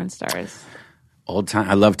time porn stars? Old time.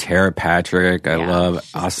 I love Tara Patrick. I love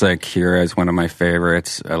Asa Akira is one of my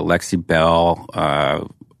favorites. Lexi Bell.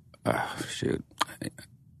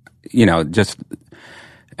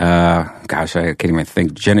 Gosh, I can't even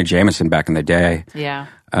think. Jenna Jameson back in the day. Yeah.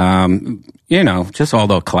 Just all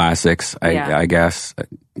the classics. I guess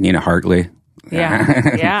Nina Hartley.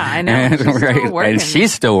 Yeah, yeah, I know. She's still working. And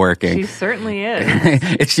she's still working. She certainly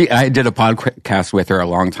is. I did a podcast with her a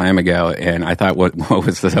long time ago, and I thought what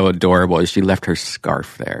was so adorable is she left her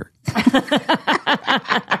scarf there.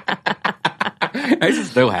 I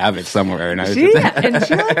still have it somewhere, and she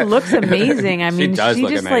like looks amazing. I mean, she just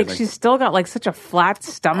amazing. Like she's still got like such a flat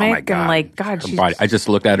stomach, oh my God. And like God, she's I just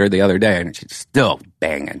looked at her the other day, and she's still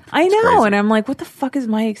banging. I know, and I'm like, what the fuck is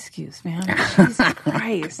my excuse, man? Jesus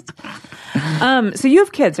Christ. So you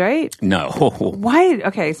have kids, right? No. Why?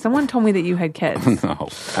 Okay, someone told me that you had kids. No,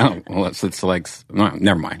 it's like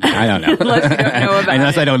never mind. I don't know.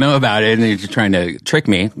 Unless I don't know about it, and you're just trying to trick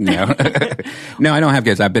me. No, I don't have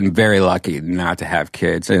kids. I've been very lucky not to have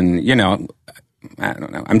kids, and I don't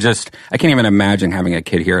know. I can't even imagine having a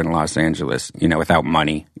kid here in Los Angeles, without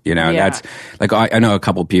money. That's like, I know a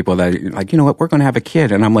couple people that like, what, we're going to have a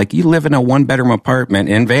kid. And I'm like, you live in a 1-bedroom apartment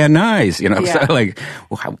in Van Nuys, so like,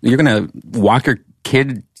 you're going to walk your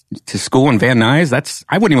kid to school in Van Nuys?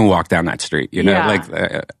 I wouldn't even walk down that street, I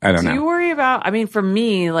don't know. Do you worry about, for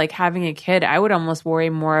me, like having a kid, I would almost worry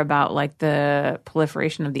more about like the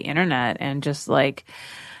proliferation of the internet and just like,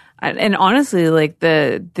 and honestly, like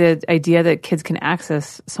the idea that kids can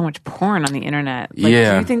access so much porn on the internet. Like, do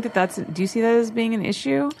you think do you see that as being an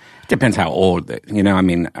issue? It depends how old,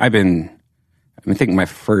 I've been thinking my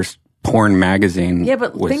first porn magazine. Yeah,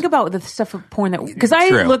 but think about the stuff of porn that, because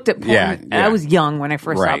I looked at porn. Yeah. I was young when I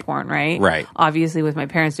first saw porn, right? Right. Obviously, with my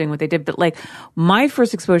parents doing what they did, but like my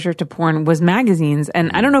first exposure to porn was magazines, and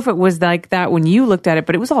I don't know if it was like that when you looked at it,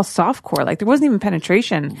 but it was all softcore. Like there wasn't even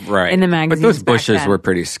penetration in the magazines. But those bushes were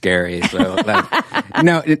pretty scary. So I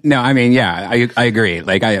agree.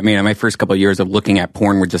 Like my first couple of years of looking at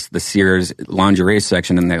porn were just the Sears lingerie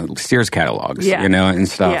section and the Sears catalogs, and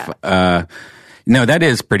stuff. Yeah. No, that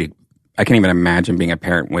is pretty. I can't even imagine being a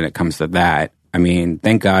parent when it comes to that.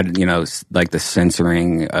 Thank God, like the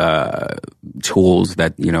censoring tools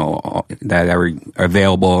that that are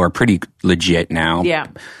available are pretty legit now. Yeah.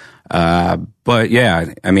 But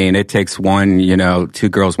it takes one, 2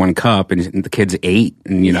 girls, 1 cup, and the kid's 8,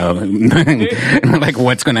 and like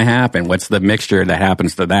what's going to happen? What's the mixture that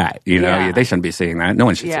happens to that? They shouldn't be seeing that. No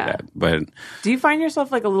one should see that. But do you find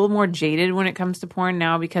yourself like a little more jaded when it comes to porn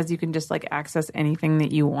now because you can just like access anything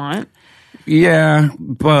that you want? Yeah,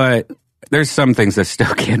 but there's some things that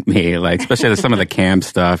still get me, like especially some of the cam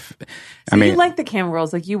stuff. So you like the cam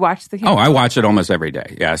girls? Like you watch the cam? Oh, I watch it almost every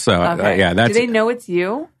day. Yeah, so do they know it's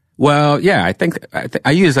you? Well, yeah, I think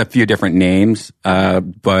I use a few different names,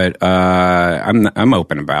 but I'm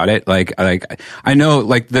open about it. Like I know,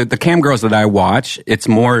 like the cam girls that I watch, it's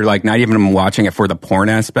more like not even I'm watching it for the porn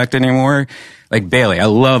aspect anymore. Like Bailey, I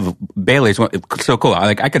love Bailey's so cool.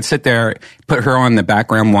 I could sit there, put her on the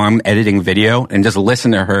background while I'm editing video, and just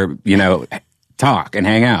listen to her, talk and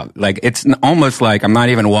hang out. Like it's almost like I'm not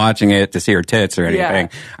even watching it to see her tits or anything.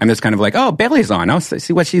 Yeah. I'm just kind of like, oh, Bailey's on. I'll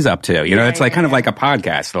see what she's up to. It's like kind of like a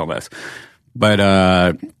podcast almost. But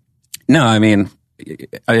no,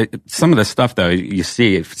 some of the stuff though you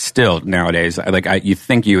see still nowadays. You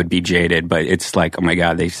think you would be jaded, but it's like, oh my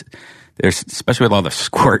God, there's especially with all the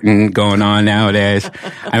squirting going on nowadays.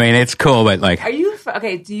 It's cool, but like, are you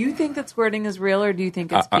okay? Do you think that squirting is real, or do you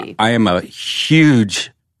think it's fake? I am a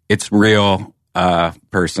huge it's real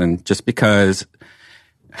person, just because.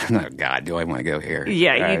 Oh God, do I want to go here?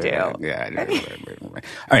 Yeah, you do. Yeah. All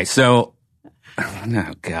right, so.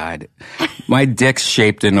 Oh God, my dick's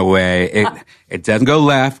shaped in a way it doesn't go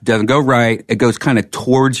left, doesn't go right. It goes kind of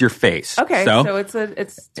towards your face. Okay, so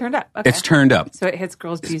it's turned up. Okay. It's turned up. So it hits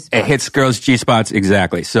girls' G spots. It hits girls' G spots,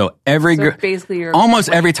 exactly. So basically, almost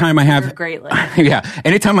every time I have great.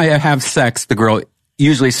 Anytime I have sex, the girl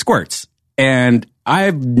usually squirts, and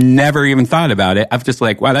I've never even thought about it. I've just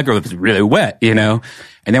like, wow, that girl is really wet, And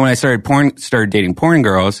then when I started dating porn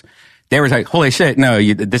girls, they were like, holy shit, no,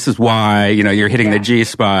 this is why, you're hitting the G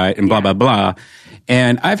spot and blah, blah, blah.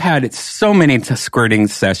 And I've had so many squirting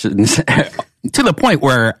sessions to the point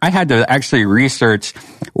where I had to actually research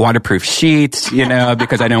waterproof sheets,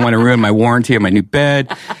 because I didn't want to ruin my warranty of my new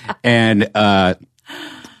bed. And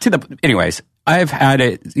anyways, I've had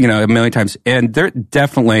it, a million times, and they're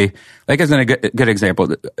definitely, like, as a good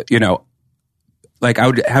example, like I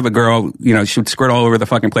would have a girl, she would squirt all over the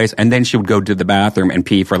fucking place, and then she would go to the bathroom and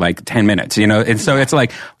pee for like 10 minutes, and so it's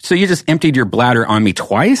like, so you just emptied your bladder on me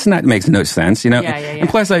twice, and that makes no sense, Yeah. And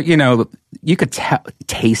plus, you could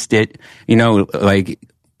taste it, like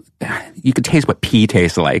you could taste what pee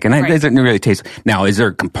tastes like, and it doesn't really taste. Now, is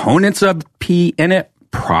there components of pee in it?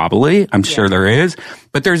 Probably, I'm sure there is,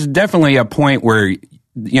 but there's definitely a point where,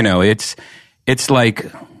 it's like,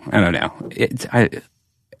 I don't know,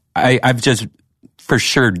 I've just for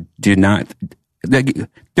sure do not. There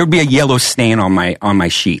would be a yellow stain on my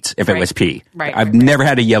sheets if it was pee. I've never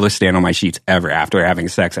had a yellow stain on my sheets ever after having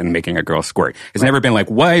sex and making a girl squirt. It's never been like,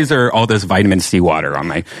 why is there all this vitamin C water on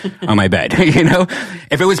my bed?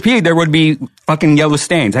 If it was pee, there would be fucking yellow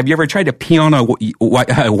stains. Have you ever tried to pee on a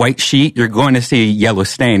white sheet? You're going to see a yellow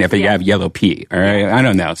stain if you have yellow pee. All right, I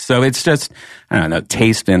don't know. So it's just, I don't know,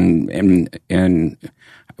 taste and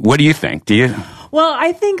what do you think? Do you? Well,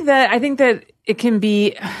 I think that it can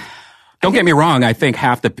be. Don't get me wrong. I think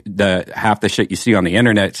half the shit you see on the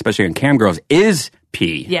internet, especially in cam girls, is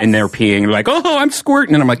pee. Yes. And they're peeing. They're like, oh, I'm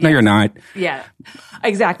squirting. And I'm like, no, you're not. Yeah,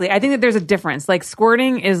 exactly. I think that there's a difference. Like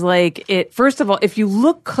squirting is like it. First of all, if you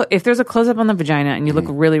look, if there's a close up on the vagina and you look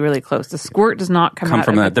really, really close, the squirt does not come out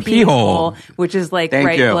from of the pee hole, which is like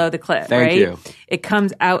below the clit. Thank you. It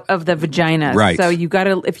comes out of the vagina. Right. So you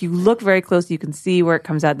gotta, if you look very close, you can see where it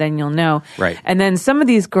comes out. Then you'll know. Right. And then some of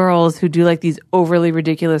these girls who do like these overly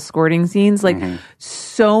ridiculous squirting scenes, like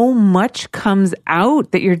so much comes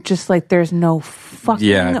out that you're just like, there's no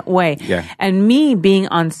fucking way. Yeah. And me being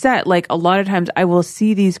on set, like a lot of times I will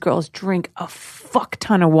see these girls drink a fuck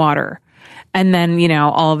ton of water. And then,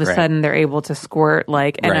 all of a sudden they're able to squirt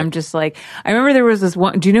and I'm just like, I remember there was this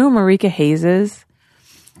one, do you know who Marika Hayes is?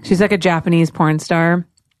 She's like a Japanese porn star.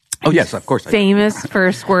 Oh, yes, of course. Famous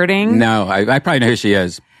for squirting. No, I probably know who she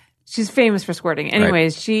is. She's famous for squirting.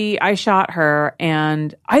 Anyways, I shot her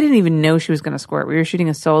and I didn't even know she was going to squirt. We were shooting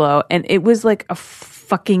a solo and it was like a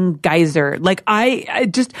fucking geyser. Like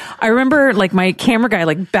I remember like my camera guy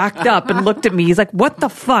like backed up and looked at me. He's like, what the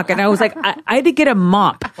fuck? And I was like, I had to get a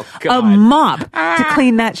mop to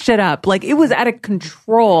clean that shit up. Like it was out of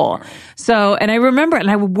control. So, and I remember,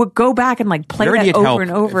 and I would go back and like play that over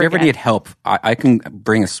and over again. If you ever need help, I can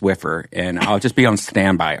bring a Swiffer and I'll just be on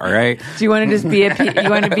standby. All right. Do you want to just be you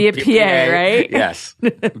want to be a PA, right? Yes.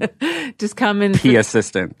 Just come and P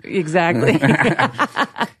assistant. Exactly.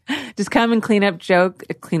 Just come and clean up jokes,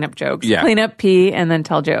 Yeah. Clean up pee, and then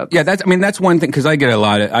tell jokes. Yeah, that's one thing, because I get a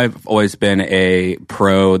lot of, I've always been a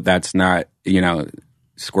pro that's not,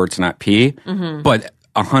 squirt's not pee, but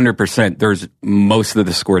 100%, there's most of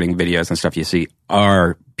the squirting videos and stuff you see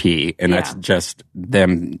are pee, and that's just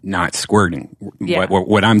them not squirting.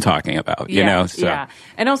 What I'm talking about, So. Yeah,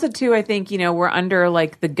 and also too, I think we're under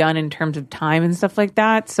like the gun in terms of time and stuff like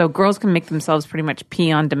that. So girls can make themselves pretty much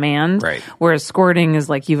pee on demand, right? Whereas squirting is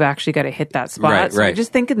like you've actually got to hit that spot. Right, so I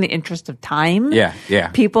just think in the interest of time,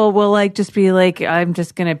 people will like just be like, I'm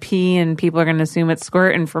just gonna pee, and people are gonna assume it's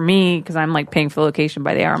squirt. And for me, because I'm like paying for the location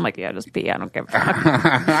by the hour, I'm like, yeah, just pee. I don't give a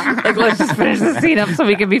fuck. Like let's just finish the scene up so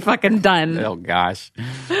we can be fucking done. Oh gosh.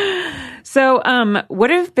 So, what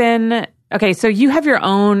have been, okay, so you have your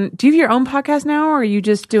own, do you have your own podcast now, or are you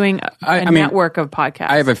just doing a network of podcasts?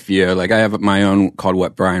 I have a few. Like I have my own called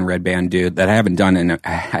What Brian Redban Do that I haven't done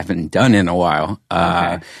in a while.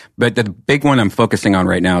 But the big one I'm focusing on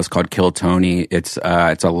right now is called Kill Tony. It's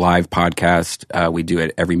a live podcast. We do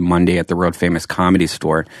it every Monday at the Road Famous Comedy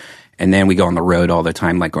Store. And then we go on the road all the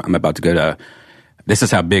time. Like I'm about to go to, this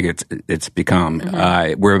is how big it's become.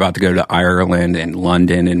 We're about to go to Ireland and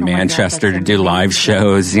London and Manchester to do live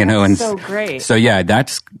shows, and so great. So yeah,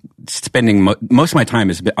 that's spending most of my time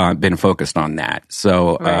has been focused on that.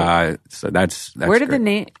 So so that's where did great. the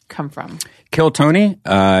name come from? Kill Tony.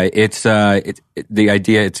 It's the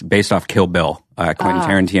idea. It's based off Kill Bill, Quentin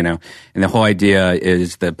Tarantino, and the whole idea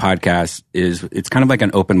is the podcast it's kind of like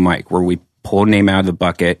an open mic where we pull a name out of the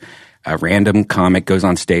bucket. A random comic goes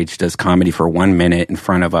on stage, does comedy for 1 minute in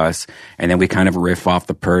front of us, and then we kind of riff off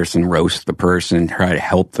the person, roast the person, try to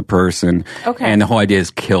help the person. Okay. And the whole idea is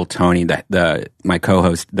kill Tony, my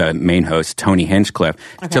co-host, the main host, Tony Hinchcliffe,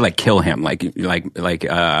 to like kill him, like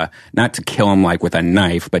not to kill him like with a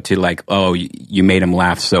knife, but to like, oh, you made him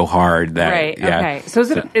laugh so hard that right. Okay. So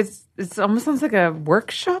is it almost sounds like a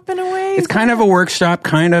workshop in a way. It's kind of a workshop,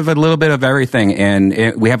 kind of a little bit of everything.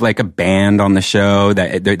 And we have like a band on the show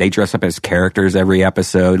that they dress up as characters every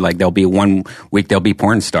episode. Like there'll be one week they'll be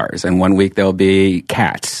porn stars, and one week they'll be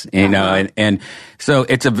cats. You know, and so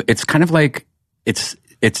it's kind of like it's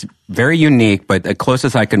very unique, but the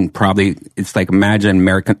closest I can probably, it's like imagine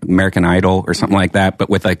American Idol or something like that,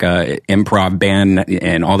 but with like a improv band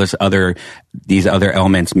and all these other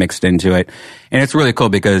elements mixed into it. And it's really cool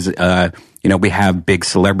because, we have big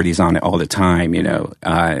celebrities on it all the time,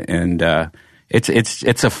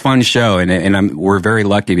 it's a fun show, and we're very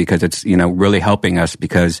lucky because it's, really helping us,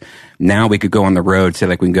 because now we could go on the road, say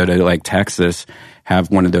like we can go to like Texas,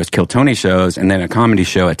 have one of those Kill Tony shows, and then a comedy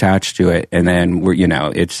show attached to it, and then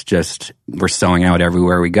we're selling out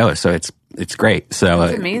everywhere we go. So it's great. So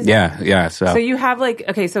that's amazing. Yeah. So you have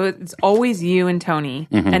so it's always you and Tony,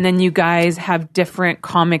 and then you guys have different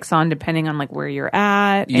comics on depending on like where you're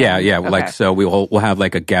at. Yeah. Okay. Like so we'll have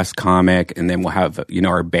like a guest comic, and then we'll have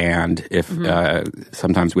our band. If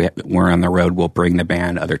sometimes we're on the road, we'll bring the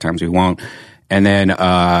band. Other times we won't. And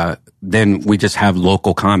then we just have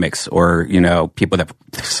local comics or, people that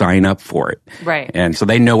sign up for it. Right. And so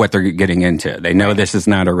they know what they're getting into. They know this is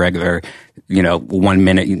not a regular, 1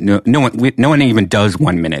 minute. No one even does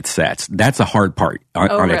 1 minute sets. That's a hard part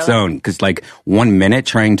on its own. Because like 1 minute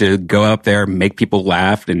trying to go up there, make people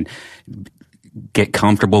laugh and get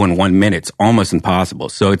comfortable in 1 minute, it's almost impossible.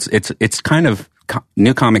 So it's kind of,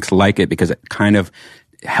 new comics like it because it kind of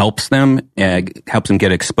helps them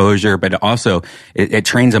get exposure, but also it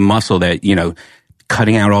trains a muscle that,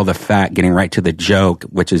 cutting out all the fat, getting right to the joke,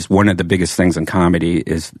 which is one of the biggest things in comedy,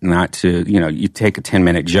 is not to, you take a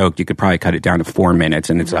 10-minute joke, you could probably cut it down to 4 minutes,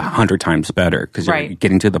 and it's 100 times better because you're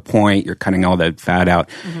getting to the point, you're cutting all the fat out.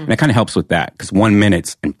 And it kind of helps with that because 1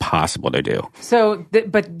 minute's impossible to do. So,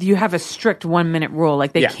 but you have a strict 1 minute rule,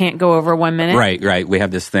 like they can't go over 1 minute? Right. We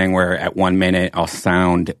have this thing where at 1 minute, I'll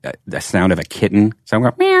sound the sound of a kitten. So I'm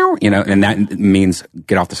going, meow, and that means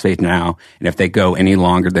get off the stage now. And if they go any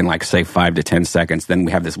longer than like, say, 5 to 10 seconds, then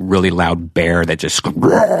we have this really loud bear that just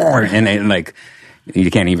and like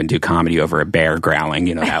you can't even do comedy over a bear growling,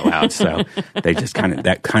 that loud. So they just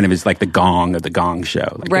that kind of is like the gong of the Gong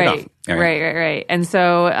Show. Like, right. And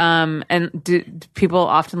so, and do people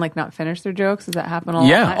often like not finish their jokes? Does that happen a lot?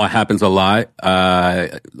 Yeah, it happens a lot.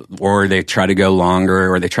 Or they try to go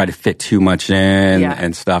longer, or they try to fit too much in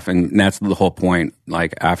and stuff. And that's the whole point.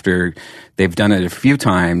 Like after they've done it a few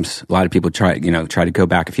times, a lot of people try to go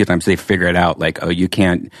back a few times. They figure it out. Like, oh, you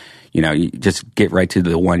can't. You just get right to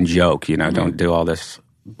the one joke, don't do all this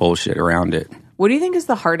bullshit around it. What do you think is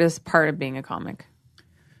the hardest part of being a comic?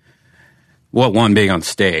 Well, one, being on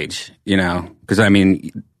stage, because I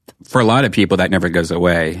mean, for a lot of people that never goes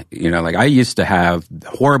away, like I used to have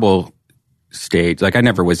horrible stage, like I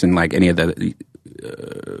never was in like any of the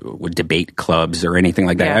debate clubs or anything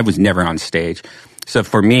like that. I was never on stage. So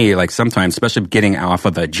for me, like sometimes, especially getting off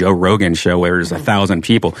of a Joe Rogan show where there's 1,000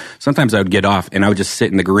 people, sometimes I would get off and I would just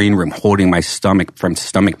sit in the green room holding my stomach from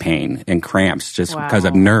stomach pain and cramps just because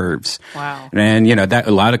of nerves. Wow. And, that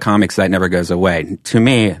a lot of comics, that never goes away. To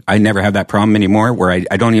me, I never have that problem anymore where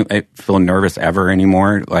I don't even feel nervous ever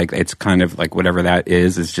anymore. Like it's kind of like whatever that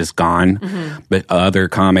is just gone. But other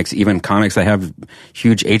comics, even comics that have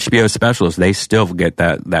huge HBO specials, they still get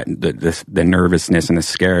the nervousness and the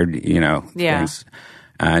scared, things.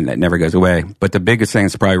 And that never goes away. But the biggest thing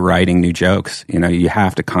is probably writing new jokes. You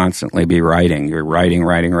have to constantly be writing. You're writing.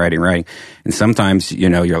 And sometimes,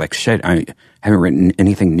 you're like, shit, I haven't written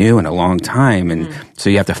anything new in a long time. And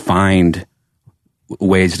so you have to find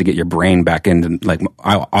ways to get your brain back into, like,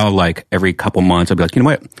 I'll like every couple months, I'll be like, you know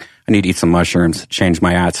what? I need to eat some mushrooms, change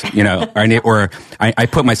my ads, I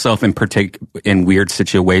put myself in weird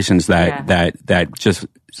situations that just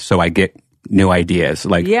so I get new ideas.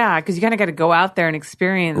 Like, because you kind of got to go out there and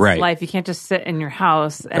experience life. You can't just sit in your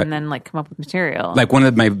house and then like come up with material. Like one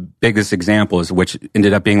of my biggest examples, which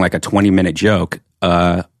ended up being like a 20-minute joke.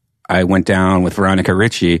 I went down with Veronica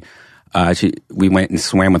Ritchie. We went and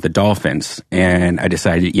swam with the dolphins, and I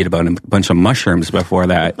decided to eat about a bunch of mushrooms before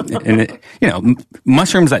that. And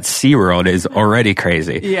mushrooms at SeaWorld is already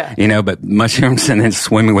crazy. Yeah. But mushrooms and then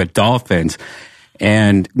swimming with dolphins.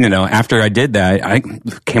 And, after I did that, I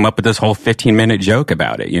came up with this whole 15-minute joke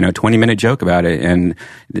about it, 20-minute joke about it. And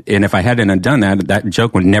if I hadn't done that, that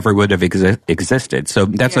joke would have existed. So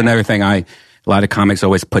that's another thing a lot of comics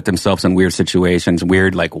always put themselves in weird situations,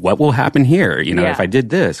 like, what will happen here? If I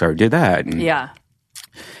did this or did that? And,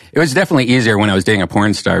 It was definitely easier when I was dating a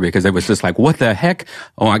porn star because it was just like, what the heck?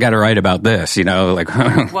 Oh, I got to write about this, like.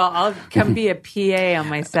 Well, I'll come be a PA on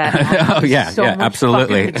my set. Oh, yeah, so much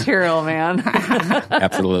absolutely. fucking material, man.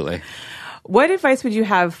 Absolutely. What advice would you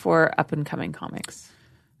have for up-and-coming comics?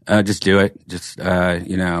 Just do it. Just,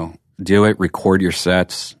 do it. Record your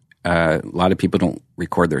sets. A lot of people don't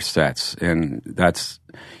record their sets, and that's,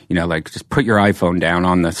 just put your iPhone down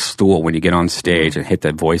on the stool when you get on stage and hit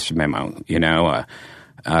the voice memo,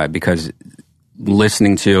 because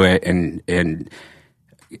listening to it and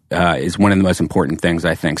is one of the most important things,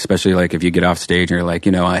 I think, especially like if you get off stage and you're like,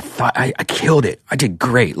 I thought I killed it. I did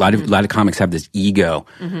great. A lot of comics have this ego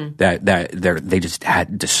that they just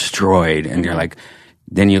had destroyed, and you're like,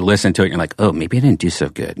 then you listen to it and you're like, oh, maybe I didn't do so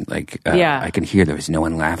good. Like, I can hear there was no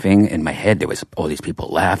one laughing. In my head, there was all these people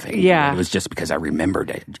laughing. Yeah. It was just because I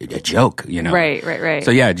remembered a joke, Right.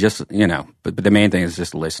 So, yeah, just, but the main thing is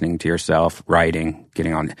just listening to yourself, writing,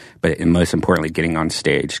 and most importantly, getting on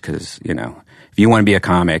stage. Because, if you want to be a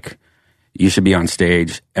comic, you should be on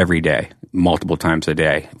stage every day, multiple times a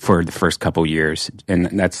day for the first couple years.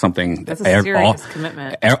 And that's something that's a serious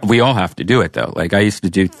commitment. We all have to do it, though. Like, I used to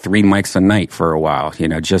do 3 mics a night for a while,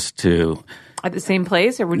 just to... At the same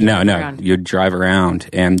place, or would you drive around? You'd drive around,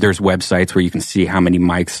 and there's websites where you can see how many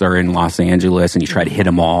mics are in Los Angeles, and you try to hit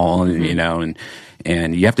them all, and,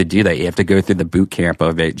 and you have to do that. You have to go through the boot camp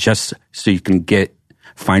of it just so you can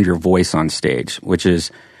find your voice on stage, which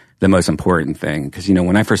is the most important thing. Because,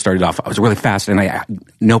 when I first started off, I was really fast and I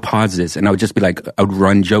no pauses. And I would just be like, I would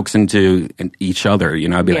run jokes into each other,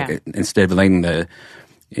 I'd be like, instead of letting to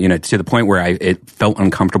the point where it felt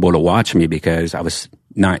uncomfortable to watch me because I was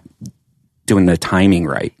not doing the timing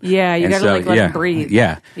right. Yeah, you got to let them breathe.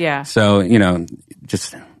 Yeah. Yeah. So,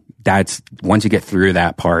 just that's, once you get through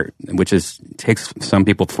that part, which takes some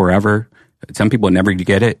people forever. Some people never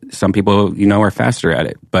get it. Some people, are faster at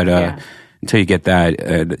it. But, until you get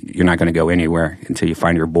that, you're not going to go anywhere until you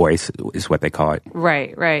find your voice, is what they call it.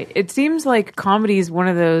 Right. It seems like comedy is one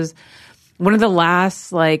of the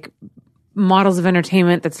last, models of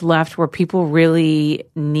entertainment that's left where people really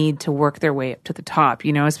need to work their way up to the top,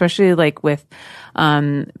 especially with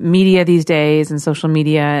media these days and social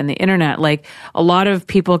media and the internet. Like, a lot of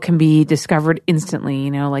people can be discovered instantly,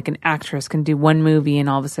 like an actress can do one movie and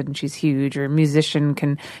all of a sudden she's huge, or a musician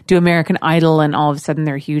can do American Idol and all of a sudden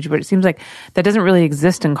they're huge. But it seems like that doesn't really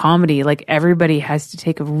exist in comedy. Like, everybody has to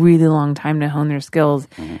take a really long time to hone their skills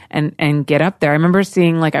and get up there. I remember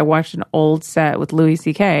seeing, I watched an old set with Louis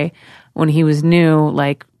C.K. when he was new,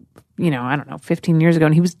 I don't know, 15 years ago,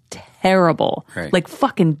 and he was terrible. Right.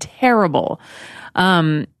 Fucking terrible.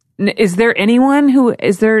 Is there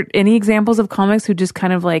any examples of comics who just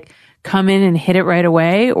kind of come in and hit it right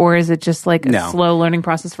away? Or is it just a slow learning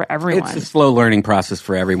process for everyone? It's a slow learning process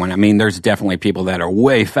for everyone. I mean, there's definitely people that are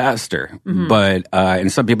way faster, but,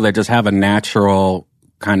 and some people that just have a natural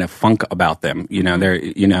kind of funk about them,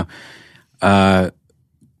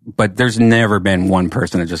 but there's never been one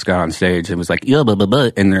person that just got on stage and was like, yeah, blah, blah, blah,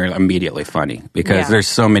 and they're immediately funny, because there's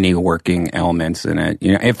so many working elements in it.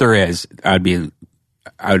 If there is, I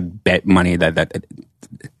would bet money that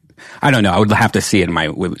I don't know. I would have to see it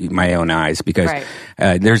with my own eyes, because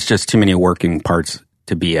there's just too many working parts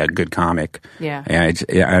to be a good comic. Yeah.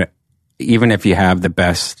 And even if you have the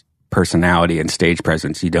best personality and stage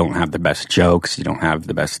presence, you don't have the best jokes. You don't have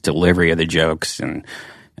the best delivery of the jokes, and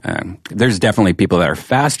there's definitely people that are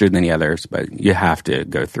faster than the others, but you have to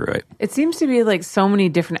go through it. It seems to be so many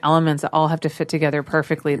different elements that all have to fit together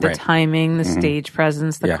perfectly. The timing, the stage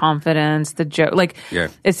presence, the confidence, the joke.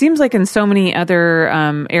 It seems like in so many other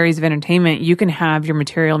areas of entertainment, you can have your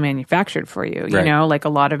material manufactured for you. You know, a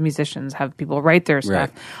lot of musicians have people write their stuff.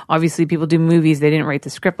 Obviously, people do movies. They didn't write the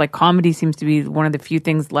script. Comedy seems to be one of the few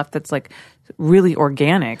things left that's really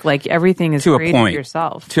organic. Everything is created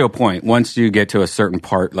yourself. To a point. Once you get to a certain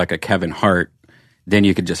part, like a Kevin Hart, then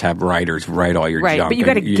you could just have writers write all your junk. But you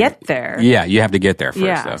got to get there. Yeah, you have to get there first.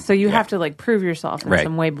 Yeah, though. So you have to prove yourself in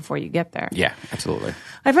some way before you get there. Yeah, absolutely.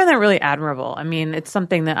 I find that really admirable. I mean, it's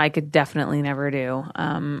something that I could definitely never do.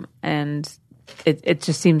 And it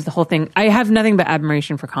just seems the whole thing. I have nothing but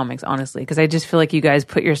admiration for comics, honestly, because I just feel like you guys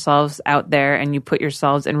put yourselves out there and you put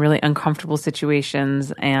yourselves in really uncomfortable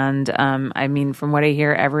situations. And I mean, from what I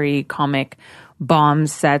hear, every comic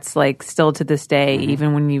bombs sets still to this day,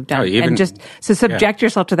 even when you've done and just to subject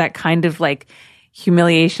yourself to that kind of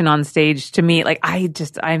humiliation on stage. To me,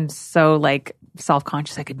 I'm so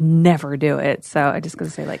self-conscious. I could never do it. So I just gotta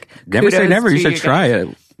say never say never. You should try it.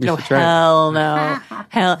 No, hell no.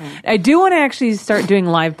 Hell. I do want to actually start doing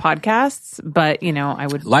live podcasts, but, I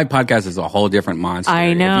would... Live podcast is a whole different monster.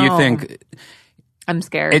 I know. If you think... I'm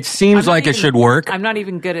scared. It seems like it should work. I'm not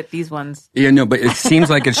even good at these ones. Yeah, no, but it seems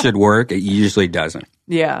like it should work. It usually doesn't.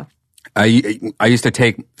 Yeah. I used to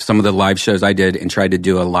take some of the live shows I did and try to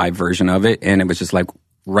do a live version of it, and it was just like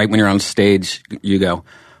right when you're on stage, you go,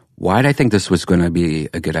 why did I think this was going to be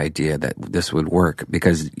a good idea, that this would work?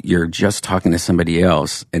 Because you're just talking to somebody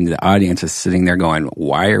else, and the audience is sitting there going,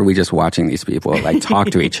 why are we just watching these people like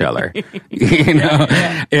talk to each other? You know?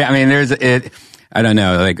 Yeah. I mean, I don't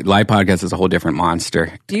know, like live podcast is a whole different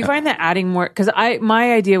monster. Do you find that adding more, because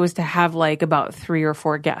my idea was to have like about 3 or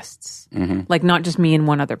 4 guests, like not just me and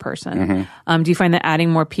one other person. Do you find that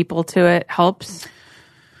adding more people to it helps?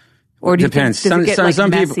 Or do you think, does it get like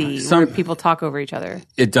messy where people talk over each other?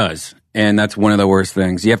 It does. And that's one of the worst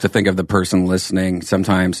things. You have to think of the person listening.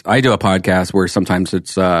 Sometimes I do a podcast where sometimes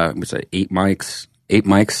it's 8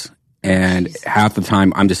 mics. And half the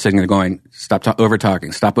time I'm just sitting there going, stop over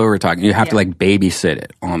talking. You have to like babysit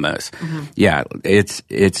it almost. Yeah. It's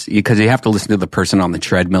because you have to listen to the person on the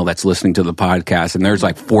treadmill that's listening to the podcast. And there's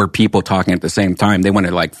like 4 people talking at the same time. They want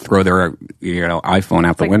to like throw their, iPhone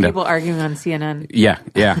out the window. People arguing on CNN. Yeah.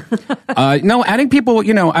 No, adding people,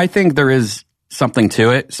 I think there is something to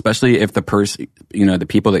it, especially if the person, the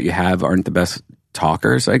people that you have aren't the best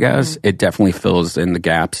talkers, I guess. It definitely fills in the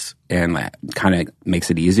gaps and kind of makes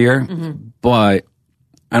it easier. But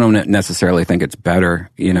I don't necessarily think it's better.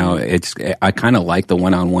 I kind of like the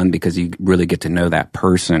one-on-one because you really get to know that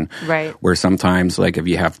person. Right. Where sometimes, like if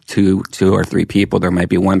you have two or 3 people, there might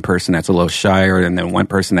be one person that's a little shyer and then one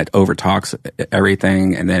person that overtalks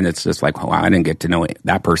everything. And then it's just like, well, I didn't get to know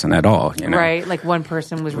that person at all. Right. Like one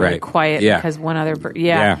person was really quiet because one other person.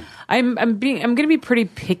 Yeah. I'm going to be pretty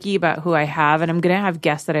picky about who I have, and I'm going to have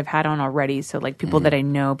guests that I've had on already. So like people that I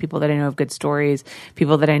know have good stories,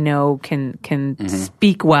 people that I know can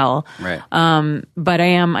speak well. Right. But I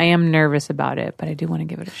am nervous about it, but I do want to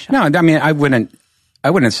give it a shot. No, I mean, I wouldn't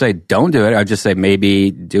say don't do it. I'd just say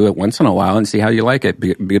maybe do it once in a while and see how you like it.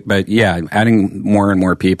 But yeah, adding more and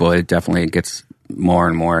more people, it definitely gets more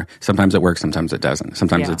and more. Sometimes it works, sometimes it doesn't.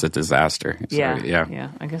 Sometimes it's a disaster. So, yeah.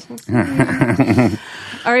 I guess we'll see. All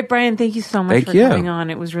right, Brian, thank you so much for coming on.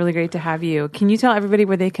 It was really great to have you. Can you tell everybody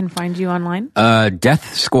where they can find you online?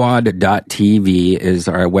 deathsquad.tv is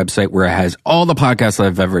our website where it has all the podcasts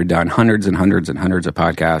I've ever done, hundreds and hundreds and hundreds of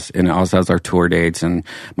podcasts. And it also has our tour dates and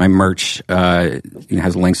my merch. It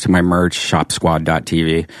has links to my merch,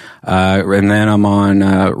 shopsquad.tv. And then I'm on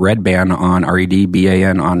Redban on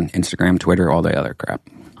REDBAN on Instagram, Twitter, all the other crap.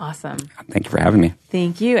 Awesome. Thank you for having me.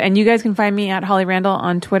 Thank you. And you guys can find me at Holly Randall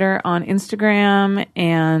on Twitter, on Instagram,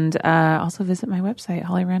 and also visit my website,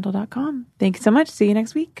 hollyrandall.com. Thank you so much. See you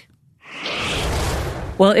next week.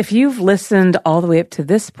 Well, if you've listened all the way up to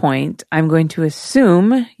this point, I'm going to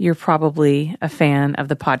assume you're probably a fan of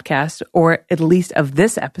the podcast, or at least of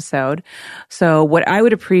this episode. So what I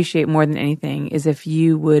would appreciate more than anything is if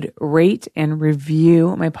you would rate and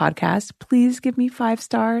review my podcast. Please give me 5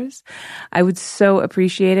 stars. I would so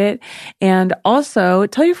appreciate it. And also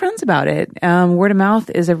tell your friends about it. Word of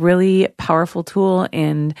mouth is a really powerful tool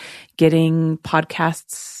in getting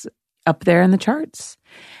podcasts up there in the charts.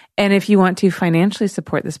 And if you want to financially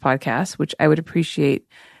support this podcast, which I would appreciate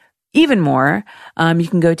even more, you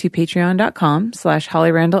can go to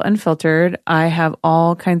patreon.com/Holly Randall Unfiltered. I have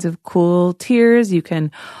all kinds of cool tiers. You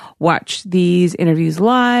can watch these interviews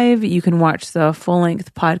live. You can watch the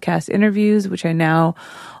full-length podcast interviews, which I now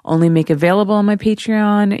only make available on my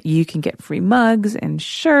Patreon. You can get free mugs and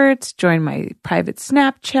shirts, join my private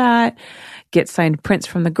Snapchat, get signed prints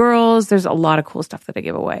from the girls. There's a lot of cool stuff that I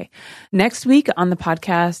give away. Next week on the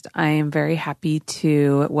podcast, I am very happy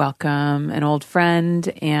to welcome an old friend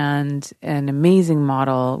and an amazing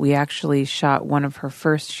model. We actually shot one of her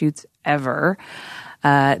first shoots ever.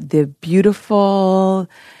 The beautiful,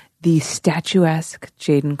 the statuesque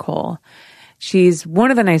Jaden Cole. She's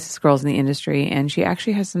one of the nicest girls in the industry, and she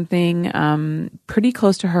actually has something pretty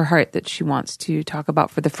close to her heart that she wants to talk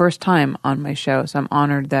about for the first time on my show. So I'm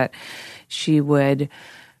honored that she would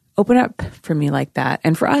open up for me like that,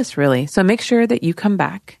 and for us, really. So make sure that you come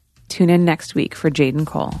back. Tune in next week for Jaden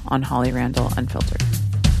Cole on Holly Randall Unfiltered.